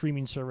get a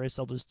streaming service,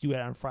 they'll just do it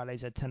on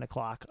Fridays at 10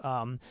 o'clock.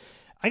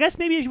 I guess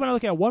maybe if you want to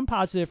look at one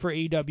positive for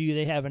AEW,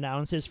 they have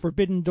announced is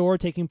Forbidden Door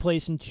taking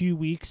place in 2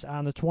 weeks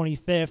on the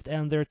 25th,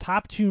 and their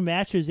top two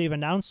matches they've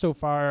announced so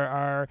far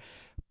are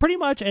pretty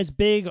much as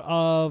big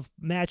of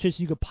matches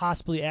you could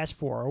possibly ask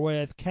for,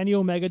 with Kenny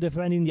Omega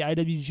defending the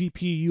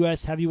IWGP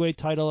US Heavyweight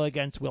title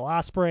against Will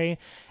Ospreay,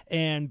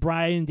 and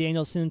Bryan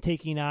Danielson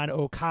taking on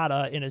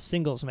Okada in a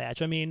singles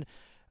match. I mean,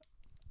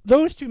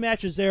 those two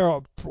matches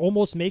there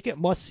almost make it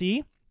must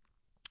see.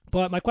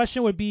 But my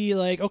question would be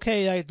like,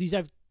 okay, these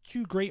have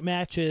two great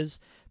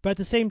matches, but at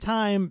the same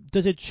time,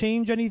 does it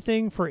change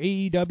anything for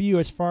AEW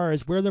as far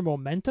as where their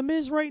momentum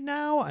is right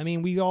now? I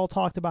mean, we all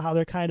talked about how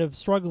they're kind of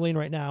struggling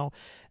right now,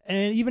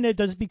 and even it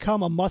does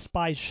become a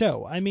must-buy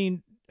show. I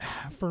mean,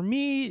 for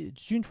me,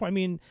 it's June 20. I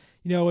mean,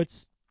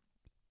 it's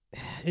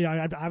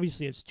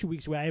obviously it's 2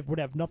 weeks away. I would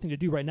have nothing to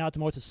do right now.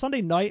 Tomorrow it's a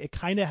Sunday night. It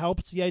kind of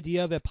helps the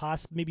idea of it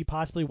maybe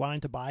possibly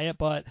wanting to buy it,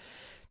 but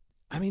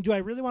I mean, do I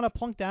really want to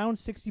plunk down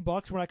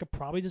 $60 when I could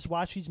probably just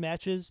watch these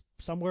matches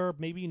somewhere,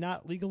 maybe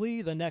not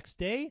legally, the next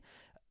day?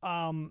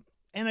 And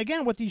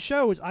again, with these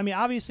shows, I mean,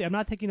 obviously, I'm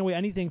not taking away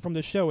anything from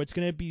the show. It's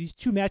going to be, these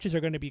two matches are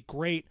going to be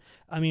great.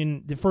 I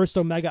mean, the first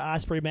Omega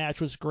Ospreay match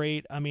was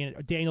great. I mean,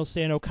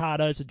 Danielson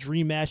Okada is a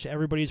dream match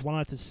everybody's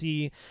wanted to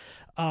see.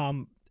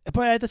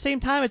 But at the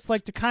same time, it's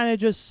like to kind of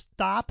just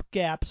stop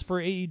gaps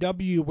for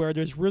AEW where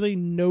there's really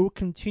no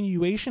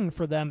continuation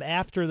for them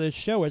after this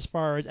show as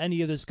far as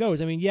any of this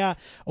goes. I mean, yeah,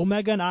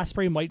 Omega and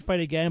Ospreay might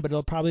fight again, but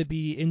it'll probably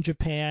be in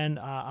Japan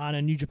on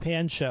a New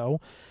Japan show.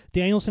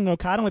 Danielson and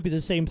Okada might be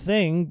the same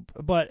thing,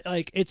 but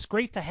like it's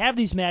great to have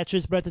these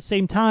matches, but at the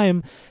same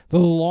time, the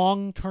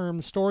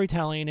long-term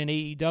storytelling in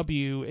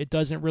AEW, it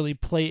doesn't really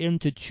play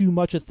into too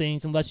much of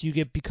things unless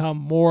you become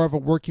more of a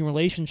working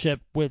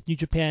relationship with New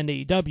Japan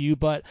and AEW.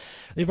 But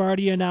they've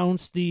already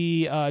announced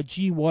the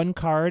G1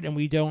 card, and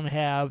we don't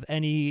have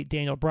any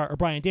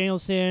Bryan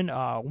Danielson.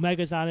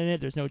 Omega's not in it.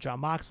 There's no Jon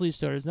Moxley,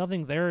 so there's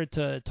nothing there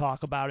to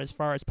talk about as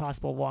far as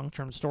possible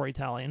long-term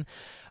storytelling.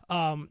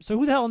 So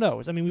who the hell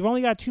knows? I mean, we've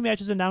only got two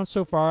matches announced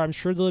so far. I'm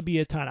sure there'll be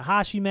a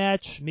Tanahashi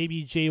match.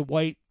 Maybe Jay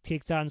White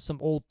takes on some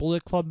old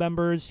Bullet Club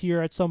members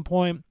here at some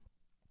point.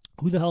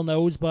 Who the hell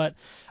knows? But,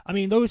 I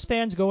mean, those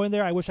fans going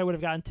there, I wish I would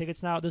have gotten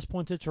tickets now at this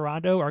point to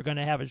Toronto, are going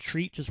to have a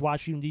treat just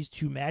watching these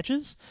two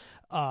matches.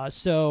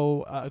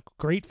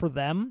 Great for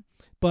them.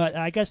 But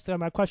I guess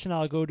my question,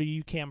 I'll go to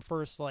you, Cam,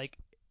 first. Like,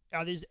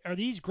 are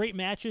these great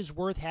matches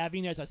worth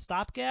having as a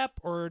stopgap,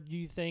 or do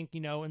you think,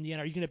 in the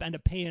end, are you going to end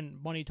up paying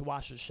money to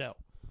watch the show?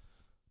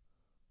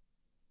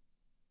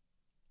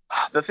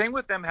 The thing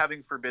with them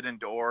having Forbidden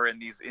Door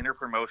and these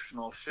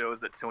interpromotional shows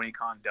that Tony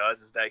Khan does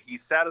is that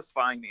he's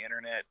satisfying the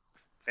internet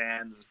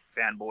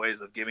fanboys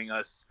of giving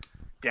us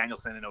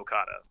Danielson and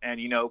Okada. And,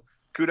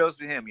 kudos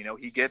to him.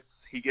 He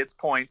gets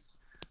points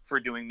for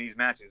doing these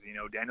matches.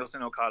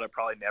 Danielson Okada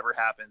probably never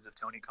happens if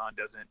Tony Khan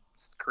doesn't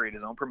create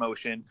his own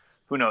promotion.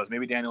 Who knows?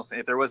 Maybe Danielson,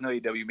 if there was no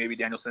AEW, maybe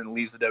Danielson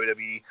leaves the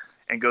WWE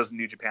and goes to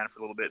New Japan for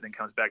a little bit, then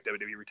comes back to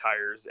WWE,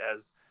 retires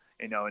as,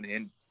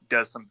 and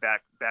does some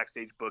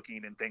backstage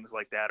booking and things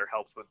like that, or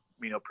helps with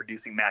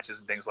producing matches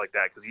and things like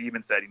that. Because he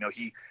even said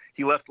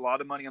he left a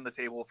lot of money on the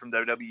table from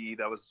WWE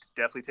that was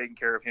definitely taking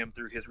care of him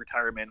through his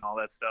retirement and all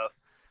that stuff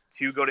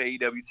to go to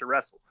AEW to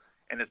wrestle.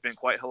 And it's been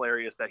quite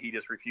hilarious that he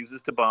just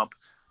refuses to bump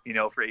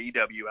for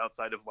AEW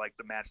outside of like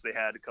the match they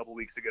had a couple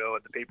weeks ago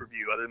at the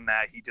pay-per-view. Other than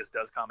that, he just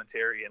does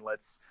commentary and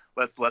lets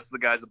the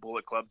guys at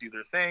Bullet Club do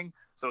their thing.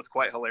 So it's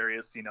quite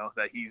hilarious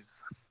that he's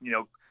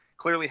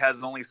clearly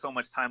has only so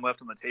much time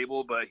left on the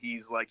table, but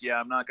he's like, yeah,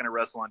 I'm not going to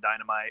wrestle on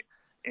Dynamite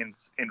in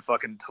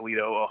fucking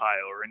Toledo,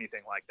 Ohio, or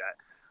anything like that.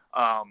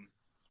 I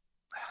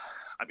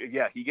mean,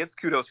 yeah, he gets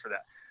kudos for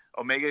that.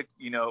 Omega,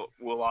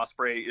 Will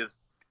Ospreay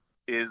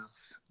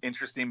is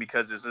interesting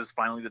because this is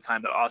finally the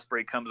time that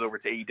Ospreay comes over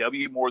to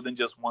AEW more than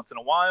just once in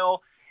a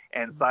while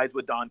and sides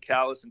with Don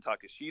Callis and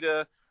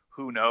Takeshita.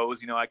 Who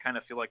knows? I kind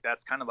of feel like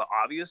that's kind of the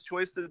obvious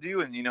choice to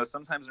do. And,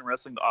 sometimes in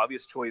wrestling, the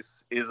obvious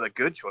choice is a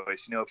good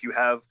choice. If you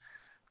have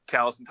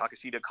Callis and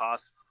Takeshita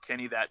cost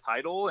Kenny that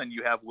title, and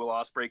you have Will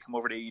Ospreay come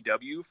over to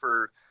AEW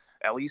for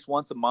at least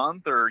once a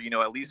month, or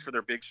at least for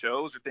their big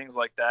shows or things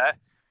like that,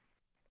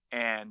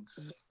 and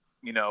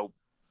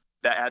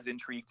that adds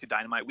intrigue to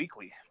Dynamite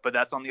Weekly. But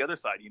that's on the other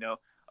side,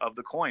 of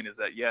the coin, is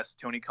that yes,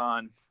 Tony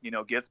Khan,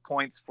 gets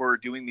points for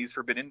doing these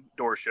Forbidden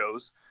Door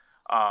shows.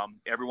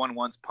 Everyone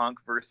wants Punk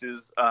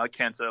versus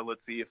Kenta.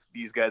 Let's see if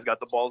these guys got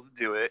the balls to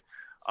do it.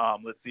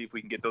 Let's see if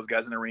we can get those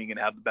guys in the ring and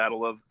have the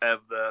battle of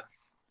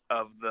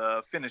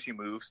the finishing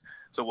moves.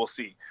 So we'll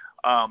see.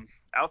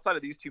 Outside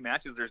of these two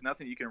matches, there's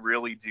nothing you can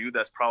really do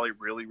that's probably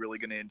really, really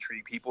going to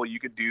intrigue people. You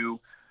could I'm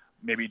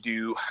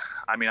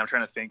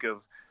trying to think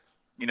of,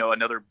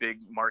 another big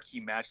marquee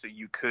match that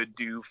you could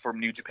do from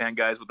New Japan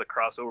guys with a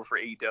crossover for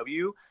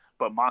AEW,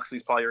 but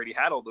Moxley's probably already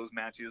had all those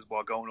matches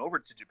while going over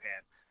to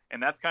Japan.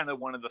 And that's kind of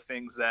one of the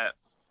things that,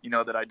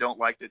 that I don't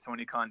like that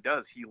Tony Khan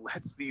does. He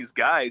lets his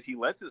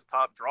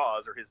top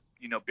draws, or his,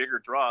 bigger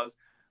draws,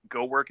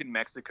 go work in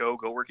Mexico,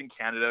 go work in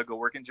Canada, go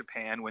work in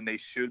Japan, when they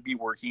should be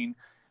working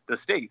the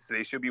States.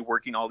 They should be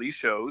working all these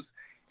shows,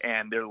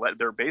 and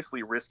they're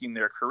basically risking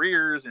their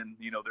careers, and,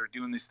 they're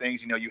doing these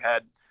things. You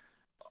had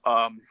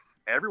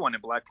everyone in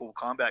Blackpool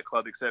Combat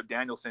Club except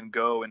Danielson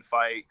go and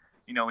fight,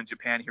 in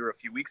Japan here a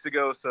few weeks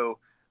ago. So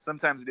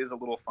sometimes it is a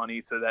little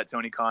funny to that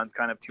Tony Khan's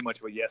kind of too much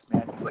of a yes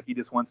man. He's like, he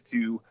just wants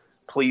to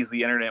please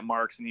the internet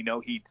marks, and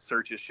he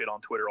searches shit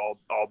on Twitter all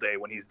day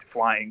when he's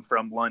flying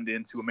from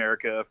London to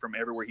America, from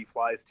everywhere he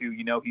flies to.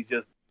 He's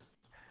just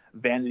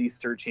vanity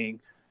searching,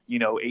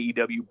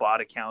 AEW bot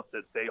accounts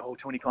that say, oh,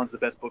 Tony Khan's the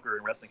best booker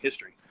in wrestling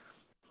history.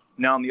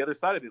 Now, on the other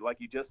side of it, like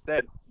you just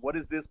said, what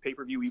does this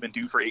pay-per-view even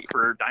do for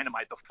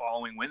Dynamite the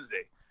following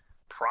Wednesday?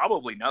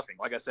 Probably nothing.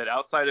 Like I said,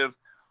 outside of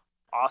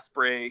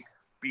Ospreay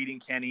beating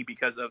Kenny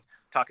because of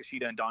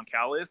Takashita and Don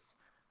Callis,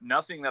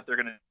 nothing that they're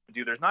going to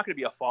do. There's not going to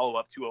be a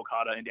follow-up to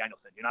Okada and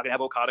Danielson. You're not going to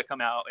have Okada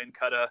come out and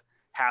cut a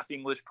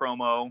half-English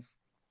promo,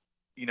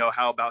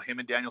 how about him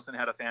and Danielson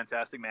had a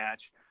fantastic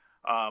match.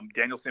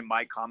 Danielson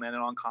might comment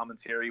on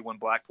commentary when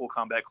Blackpool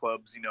Combat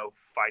Club's,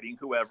 fighting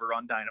whoever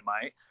on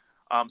Dynamite.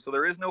 So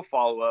there is no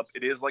follow-up.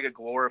 It is like a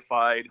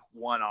glorified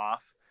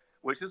one-off,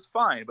 which is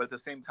fine. But at the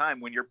same time,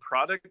 when your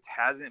product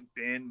hasn't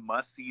been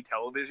must-see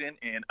television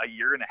in a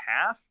year and a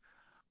half,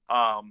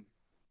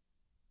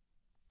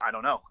 I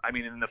don't know. I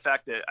mean, and the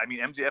fact that,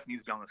 MJF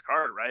needs to be on this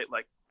card, right?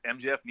 Like,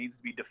 MJF needs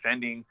to be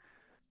defending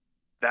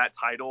that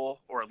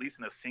title, or at least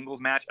in a singles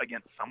match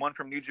against someone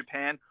from New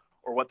Japan,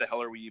 or what the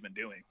hell are we even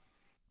doing?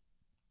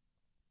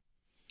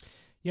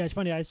 Yeah, it's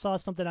funny. I saw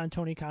something on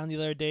Tony Khan the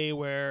other day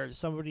where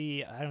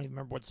somebody, I don't even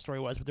remember what the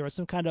story was, but there was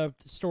some kind of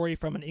story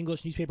from an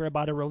English newspaper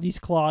about a release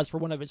clause for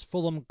one of his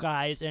Fulham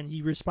guys, and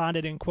he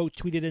responded and quote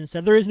tweeted and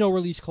said, there is no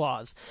release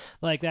clause.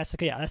 Like, that's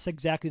okay. Yeah, that's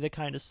exactly the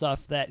kind of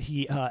stuff that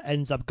he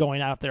ends up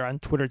going out there on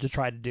Twitter to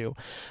try to do.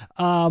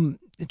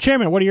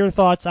 Chairman, what are your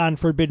thoughts on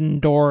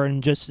Forbidden Door,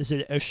 and just is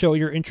it a show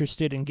you're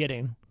interested in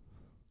getting?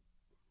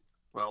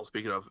 Well,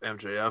 speaking of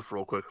MJF,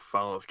 real quick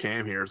follow up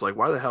Cam here. It's like,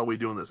 why the hell are we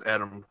doing this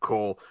Adam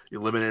Cole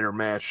Eliminator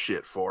match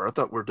shit for? I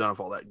thought we are done with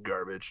all that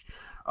garbage.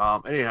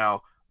 Anyhow,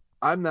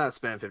 I'm not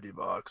spending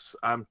 $50.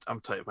 I'm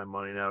tight with my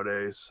money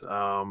nowadays.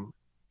 20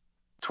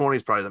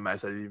 is probably the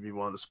max I'd be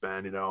willing to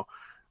spend.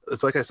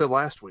 It's like I said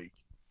last week.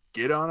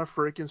 Get on a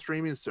freaking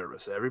streaming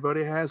service.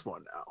 Everybody has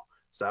one now.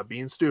 Stop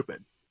being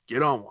stupid.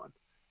 Get on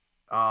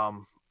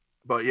one.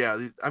 But yeah,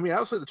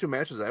 obviously the two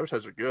matches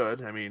advertised are good.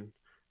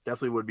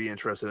 Definitely would be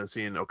interested in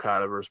seeing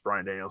Okada versus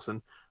Bryan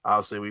Danielson.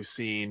 Obviously, we've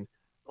seen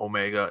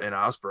Omega and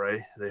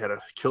Ospreay. They had a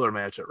killer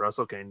match at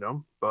Wrestle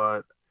Kingdom,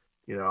 but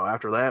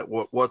after that,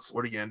 what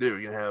are you gonna do?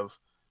 You gonna have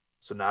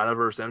Sonata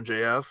versus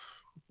MJF?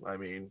 I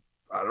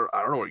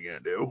don't know what you're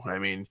gonna do.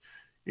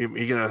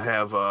 You're gonna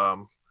have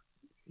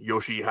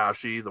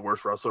Yoshihashi, the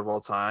worst wrestler of all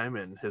time,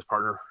 and his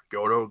partner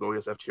Goto go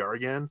against FTR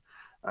again.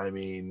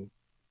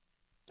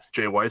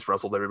 Jay White's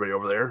wrestled everybody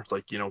over there. It's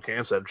like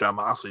Cam said, John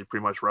Moxley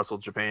pretty much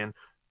wrestled Japan.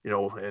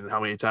 And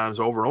how many times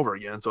over and over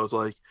again. So it's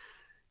like,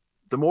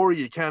 the more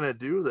you kind of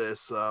do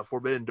this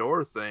Forbidden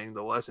Door thing,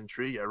 the less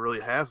intrigue I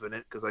really have in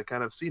it, because I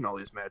kind of seen all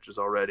these matches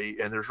already,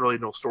 and there's really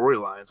no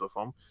storylines with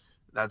them.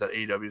 Not that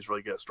AEW is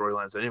really good at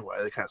storylines anyway.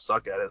 They kind of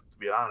suck at it, to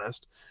be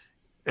honest.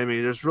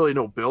 There's really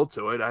no build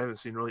to it. I haven't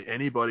seen really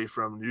anybody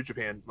from New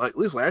Japan. Like, at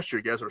least last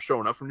year, guys were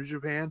showing up from New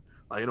Japan.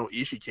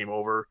 Ishii came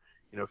over,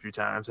 a few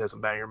times, had some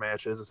banger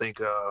matches. I think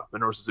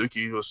Minoru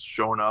Suzuki was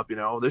showing up.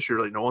 This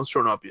year, no one's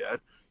shown up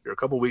yet. You're a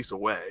couple weeks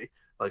away.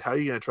 Like, how are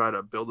you going to try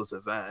to build this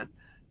event?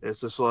 It's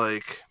just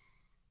like,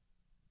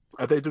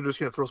 I think they're just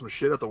going to throw some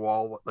shit at the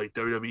wall, like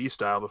WWE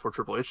style, before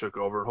Triple H took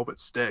over and hope it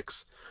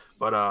sticks.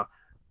 But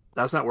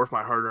that's not worth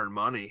my hard-earned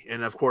money.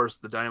 And, of course,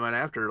 the Dynamite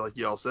after, like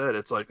y'all said,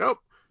 it's like, oh,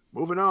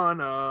 moving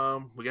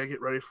on. We got to get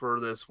ready for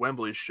this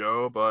Wembley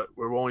show, but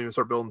we won't even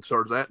start building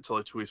towards that until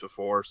like 2 weeks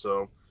before.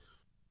 So,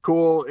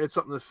 cool. It's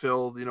something to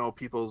fill,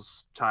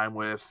 people's time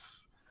with.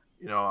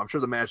 I'm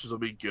sure the matches will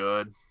be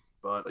good.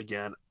 But,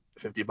 again,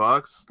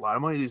 $50, a lot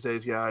of money these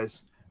days,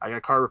 guys. I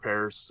got car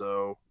repairs,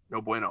 so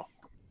no bueno.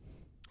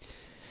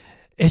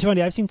 It's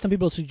funny. I've seen some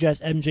people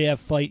suggest MJF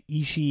fight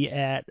Ishii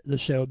at the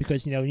show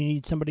because you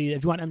need somebody.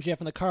 If you want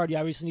MJF on the card, you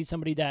obviously need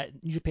somebody that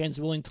New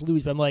Japan's willing to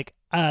lose. But I'm like,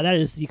 that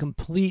is the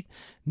complete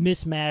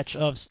mismatch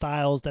of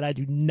styles that I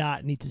do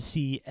not need to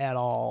see at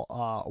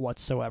all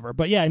whatsoever.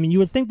 But yeah, you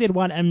would think they'd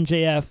want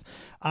MJF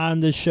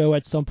on the show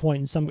at some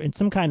point in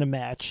some kind of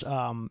match.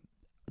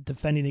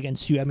 Defending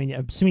against you. I'm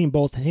assuming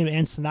both him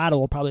and Sonata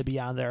will probably be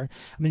on there.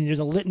 There's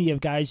a litany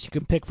of guys you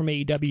can pick from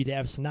AEW to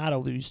have Sonata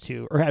lose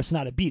to, or have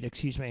Sonata beat,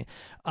 excuse me.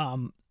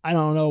 I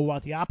don't know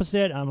about the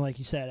opposite. Like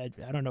you said,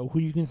 I don't know who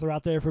you can throw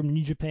out there from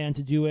New Japan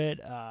to do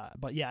it.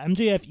 But yeah,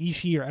 MJF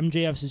Ishii or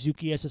MJF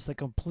Suzuki is just a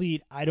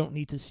complete, I don't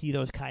need to see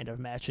those kind of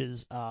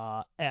matches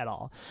at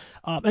all.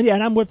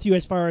 And I'm with you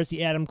as far as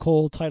the Adam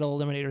Cole title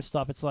eliminator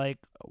stuff. It's like,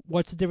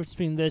 what's the difference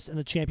between this and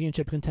the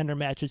championship contender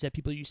matches that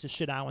people used to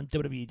shit on when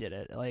WWE did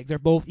it? Like, they're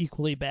both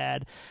equally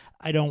bad.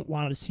 I don't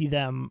want to see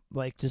them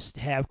just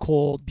have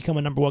Cole become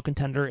a number one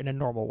contender in a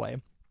normal way.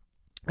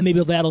 And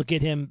maybe that'll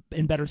get him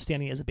in better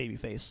standing as a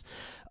babyface.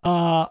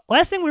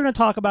 Last thing we're going to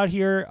talk about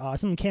here,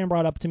 something Cam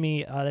brought up to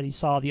me that he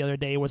saw the other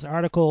day, was an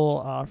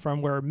article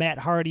from where Matt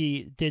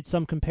Hardy did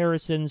some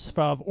comparisons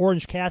from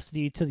Orange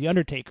Cassidy to The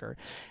Undertaker.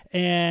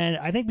 And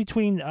I think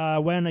between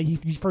when he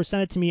first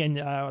sent it to me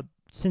and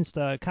since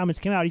the comments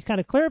came out, he's kind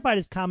of clarified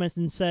his comments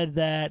and said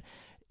that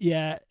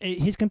Yeah,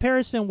 his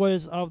comparison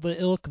was of the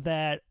ilk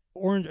that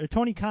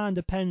Tony Khan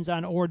depends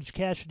on Orange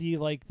Cassidy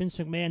like Vince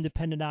McMahon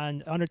depended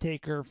on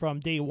Undertaker from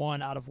day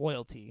one out of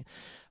loyalty.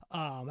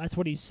 That's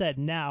what he said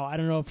now. I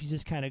don't know if he's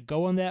just kind of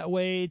going that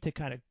way to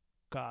kind of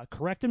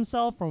correct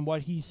himself from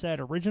what he said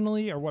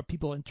originally or what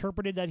people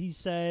interpreted that he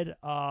said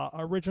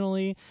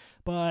originally.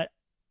 But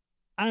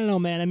I don't know,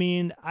 man. I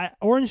mean,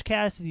 Orange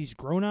Cassidy's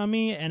grown on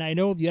me, and I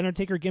know the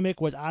Undertaker gimmick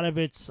was out of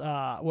its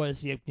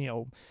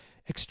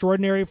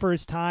extraordinary for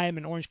his time,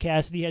 and Orange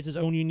Cassidy has his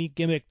own unique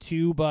gimmick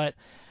too. But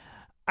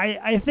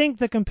I think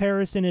the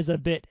comparison is a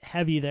bit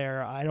heavy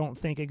there. I don't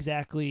think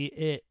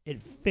exactly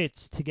it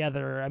fits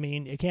together. I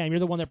mean, Cam,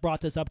 you're the one that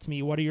brought this up to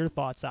me. What are your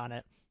thoughts on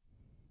it?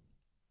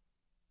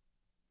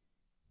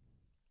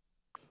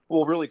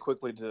 Well, really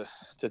quickly to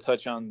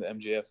touch on the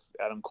MJF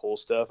Adam Cole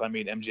stuff. I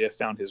mean, MJF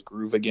found his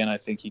groove again. I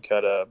think he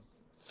cut a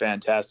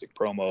fantastic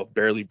promo.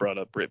 Barely brought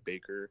up Britt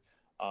Baker.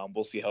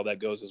 We'll see how that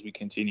goes as we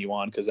continue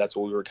on because that's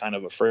what we were kind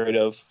of afraid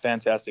of.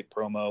 Fantastic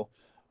promo.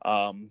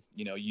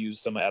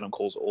 Used some of Adam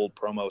Cole's old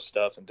promo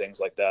stuff and things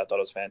like that. I thought it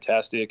was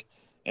fantastic.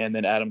 And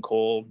then Adam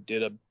Cole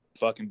did a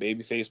fucking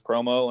babyface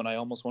promo, and I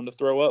almost wanted to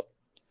throw up.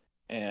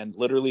 And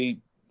literally,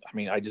 I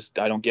mean, I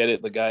don't get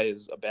it. The guy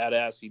is a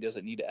badass. He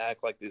doesn't need to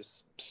act like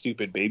this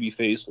stupid baby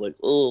face, like,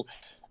 oh,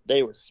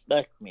 they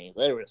respect me.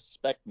 They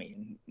respect me.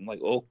 And I'm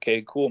like,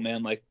 okay, cool,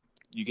 man. Like,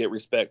 you get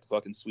respect.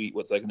 Fucking sweet.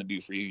 What's that going to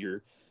do for you?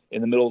 You're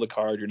in the middle of the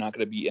card. You're not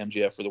going to beat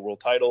MJF for the world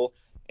title.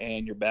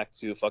 And you're back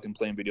to fucking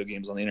playing video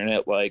games on the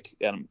internet, like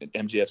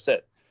MJF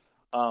said.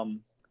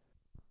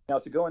 Now,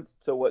 to go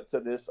into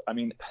this, I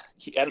mean,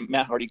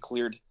 Matt Hardy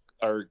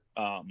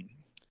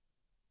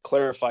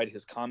clarified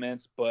his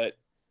comments, but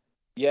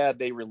yeah,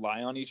 they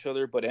rely on each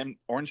other, but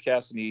Orange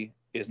Cassidy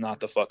is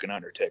not the fucking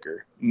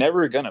Undertaker.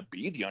 Never gonna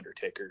be the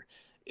Undertaker.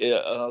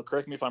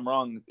 Correct me if I'm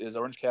wrong. Is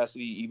Orange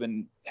Cassidy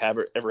even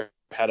ever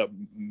had a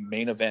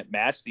main event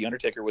match? The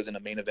Undertaker was in a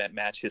main event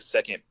match, his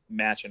second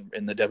match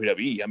in the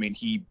WWE. I mean,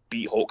 he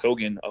beat Hulk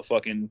Hogan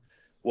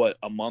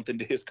a month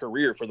into his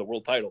career for the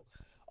world title.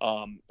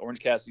 Orange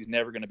Cassidy's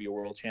never gonna be a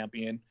world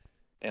champion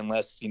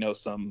unless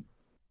some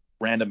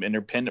random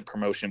independent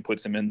promotion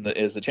puts him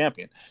as the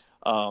champion.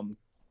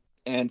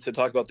 And to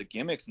talk about the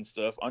gimmicks and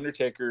stuff,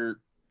 Undertaker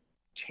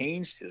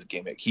changed his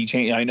gimmick. He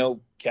changed. I know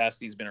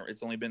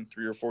it's only been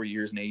 3 or 4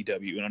 years in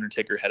AEW, and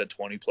Undertaker had a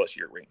 20+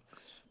 year reign.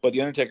 But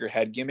the Undertaker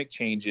had gimmick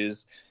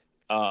changes.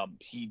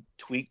 He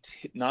tweaked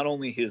not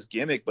only his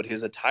gimmick but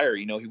his attire.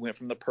 He went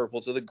from the purple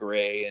to the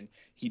gray, and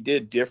he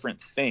did different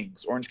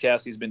things. Orange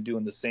Cassidy's been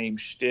doing the same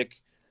shtick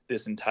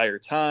this entire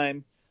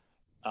time.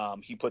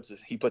 He puts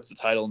the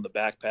title in the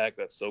backpack.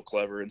 That's so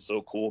clever and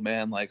so cool,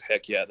 man. Like,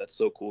 heck yeah, that's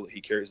so cool that he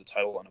carries the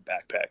title on a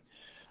backpack.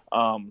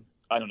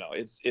 I don't know.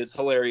 It's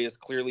hilarious.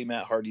 Clearly,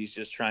 Matt Hardy's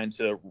just trying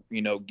to,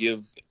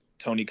 give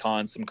Tony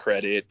Khan some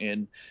credit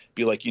and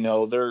be like,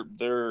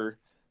 they're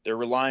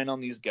relying on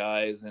these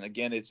guys. And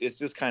again, it's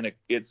just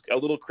it's a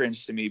little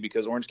cringe to me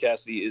because Orange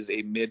Cassidy is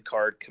a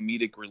mid-card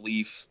comedic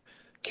relief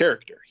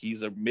character.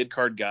 He's a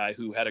mid-card guy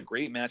who had a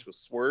great match with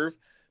Swerve,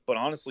 but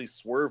honestly,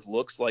 Swerve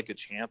looks like a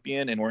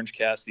champion, and Orange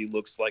Cassidy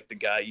looks like the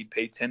guy you'd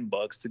pay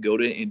 $10 to go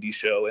to an indie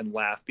show and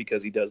laugh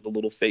because he does the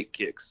little fake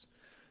kicks.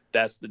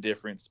 That's the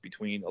difference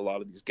between a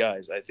lot of these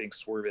guys. I think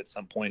Swerve at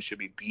some point should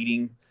be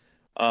beating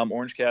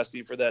Orange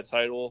Cassidy for that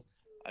title.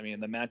 I mean,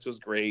 the match was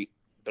great,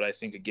 but I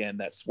think, again,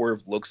 that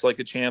Swerve looks like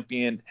a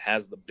champion,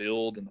 has the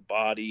build and the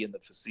body and the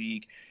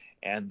physique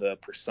and the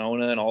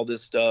persona and all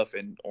this stuff,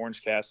 and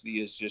Orange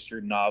Cassidy is just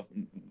your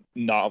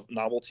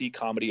novelty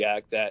comedy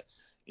act that,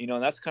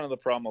 and that's kind of the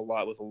problem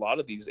with a lot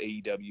of these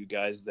AEW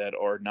guys that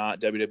are not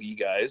WWE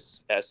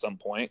guys at some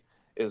point,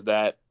 is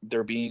that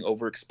they're being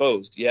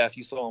overexposed. Yeah, if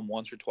you saw them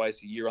once or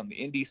twice a year on the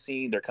indie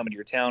scene, they're coming to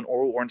your town,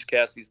 or Orange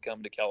Cassidy's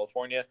coming to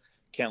California.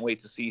 Can't wait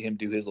to see him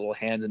do his little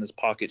hands in his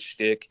pocket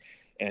shtick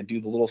and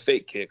do the little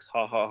fake kicks.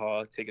 Ha ha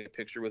ha. Take a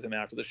picture with him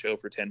after the show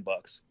for $10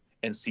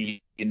 and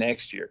see you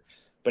next year.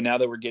 But now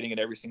that we're getting it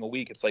every single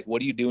week, it's like,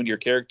 what are you doing to your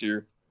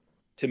character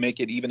to make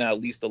it even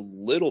at least a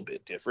little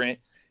bit different?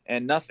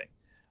 And nothing.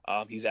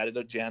 He's added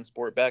a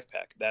JanSport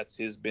backpack. That's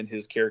been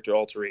his character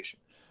alteration.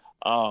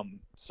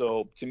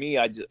 So to me,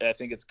 I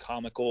think it's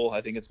comical.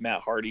 I think it's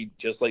Matt Hardy,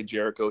 just like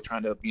Jericho,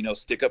 trying to,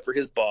 stick up for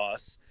his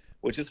boss,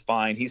 which is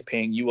fine. He's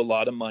paying you a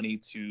lot of money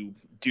to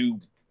do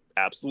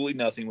absolutely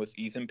nothing with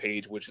Ethan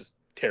Page, which is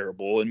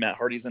terrible. And Matt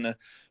Hardy's in a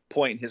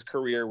point in his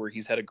career where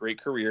he's had a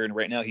great career, and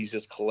right now he's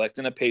just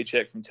collecting a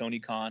paycheck from Tony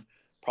Khan,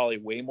 probably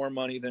way more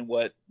money than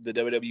what the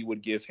WWE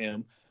would give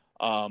him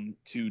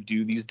to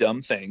do these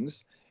dumb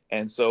things.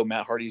 And so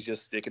Matt Hardy's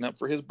just sticking up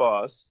for his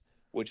boss,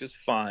 which is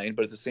fine.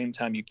 But at the same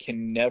time, you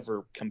can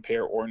never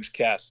compare Orange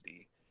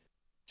Cassidy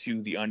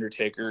to The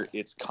Undertaker.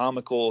 It's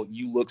comical.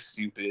 You look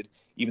stupid.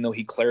 Even though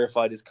he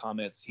clarified his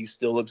comments, he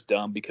still looks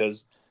dumb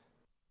because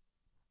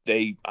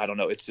I don't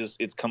know.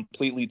 It's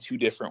completely two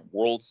different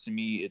worlds to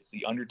me. It's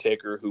The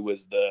Undertaker, who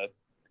was the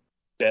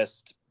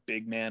best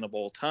big man of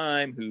all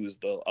time, who's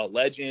a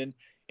legend,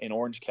 and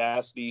Orange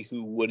Cassidy,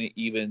 who wouldn't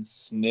even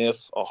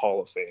sniff a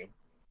Hall of Fame.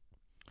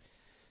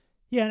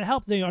 Yeah, and it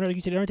helped. Like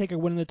you said, Undertaker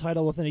winning the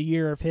title within a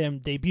year of him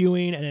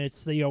debuting, and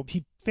it's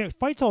he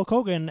fights Hulk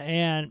Hogan,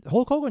 and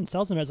Hulk Hogan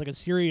sells him as like a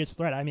serious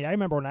threat. I mean, I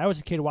remember when I was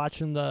a kid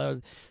watching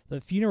the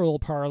funeral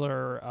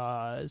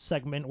parlor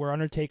segment where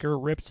Undertaker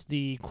rips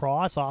the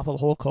cross off of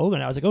Hulk Hogan.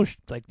 I was like, oh,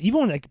 like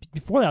even when like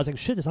before that, I was like,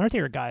 shit, this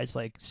Undertaker guy is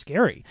like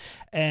scary,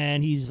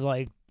 and he's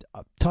like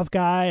a tough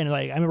guy, and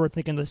like I remember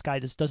thinking this guy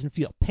just doesn't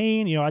feel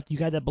pain. You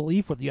got that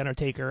belief with the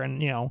Undertaker,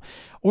 and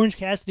Orange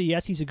Cassidy,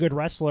 yes, he's a good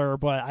wrestler,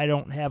 but I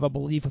don't have a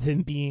belief of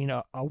him being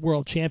a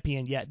world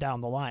champion yet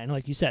down the line.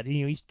 Like you said,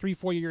 he's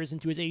 3-4 years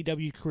into his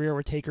AEW career,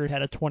 where Taker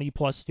had a 20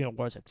 plus, what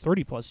was it,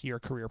 30 plus year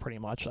career pretty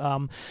much.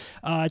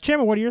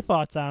 Chairman, what are your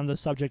thoughts on the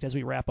subject as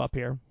we wrap up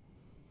here?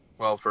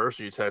 Well, first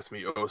you text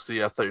me OC.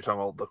 I thought you were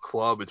talking about the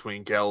club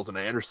between Gallows and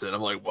Anderson.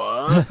 I'm like,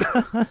 what?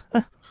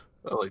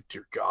 I'm like,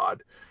 dear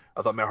God.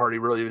 I thought Matt Hardy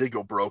really did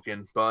go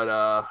broken.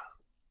 But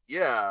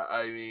yeah,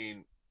 I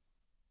mean,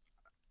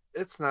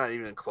 it's not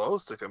even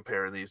close to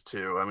comparing these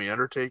two. I mean,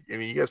 Undertaker. I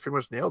mean, you guys pretty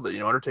much nailed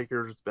it.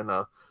 Undertaker's been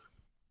the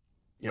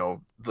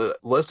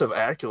list of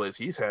accolades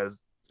he's had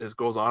is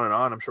goes on and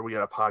on. I'm sure we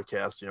got a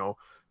podcast,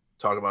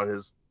 talk about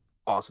his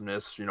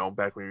awesomeness,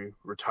 back when he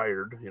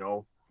retired,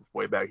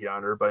 way back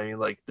yonder. But I mean,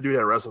 like the dude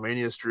had a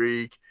WrestleMania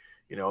streak.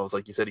 It's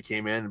like you said, he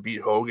came in and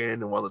beat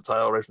Hogan and won the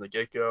title right from the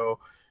get go.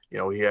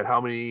 He had how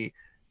many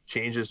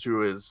changes to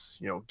his,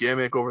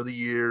 gimmick over the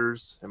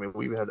years. I mean,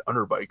 we even had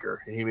Underbiker,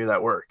 and he made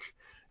that work.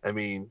 I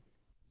mean,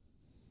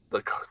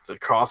 the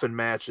coffin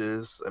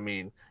matches. I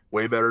mean,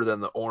 way better than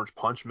the Orange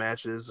Punch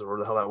matches, or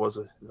the hell that was,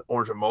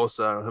 Orange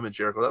Mimosa, him and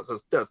Jericho.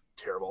 That's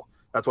terrible.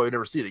 That's why we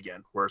never see it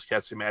again. Whereas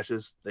Katsu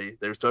matches, they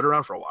stood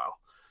around for a while.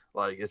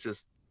 Like it's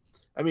just,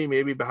 I mean,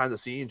 maybe behind the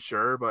scenes,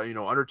 sure, but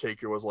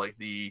Undertaker was like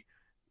the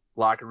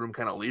locker room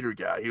kind of leader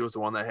guy. He was the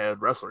one that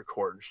had wrestler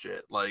court and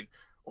shit. Like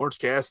Orange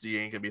Cassidy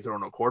ain't gonna be throwing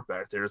no court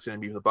back there. It's gonna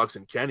be the Bucks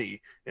and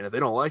Kenny, and if they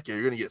don't like it,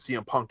 you're gonna get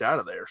CM Punked out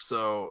of there.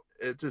 So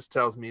it just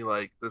tells me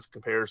like this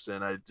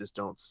comparison, I just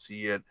don't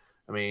see it.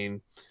 I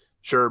mean,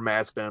 sure,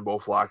 Matt's been in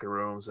both locker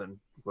rooms and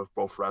with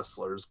both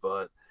wrestlers,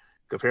 but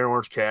comparing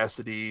Orange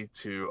Cassidy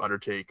to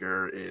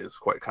Undertaker is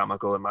quite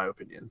comical in my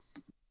opinion.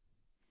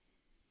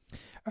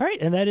 All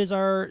right, and that is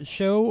our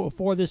show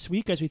for this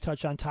week as we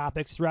touch on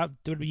topics throughout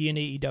WWE and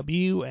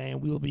AEW,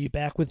 and we will be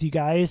back with you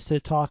guys to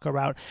talk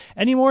about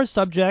any more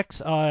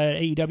subjects,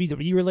 AEW,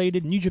 WWE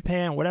related, New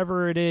Japan,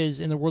 whatever it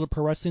is in the world of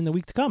pro wrestling in the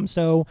week to come.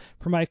 So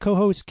for my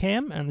co-host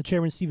Cam and the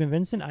chairman Stephen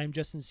Vincent, I'm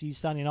Justin C.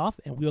 signing off,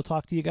 and we'll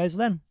talk to you guys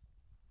then.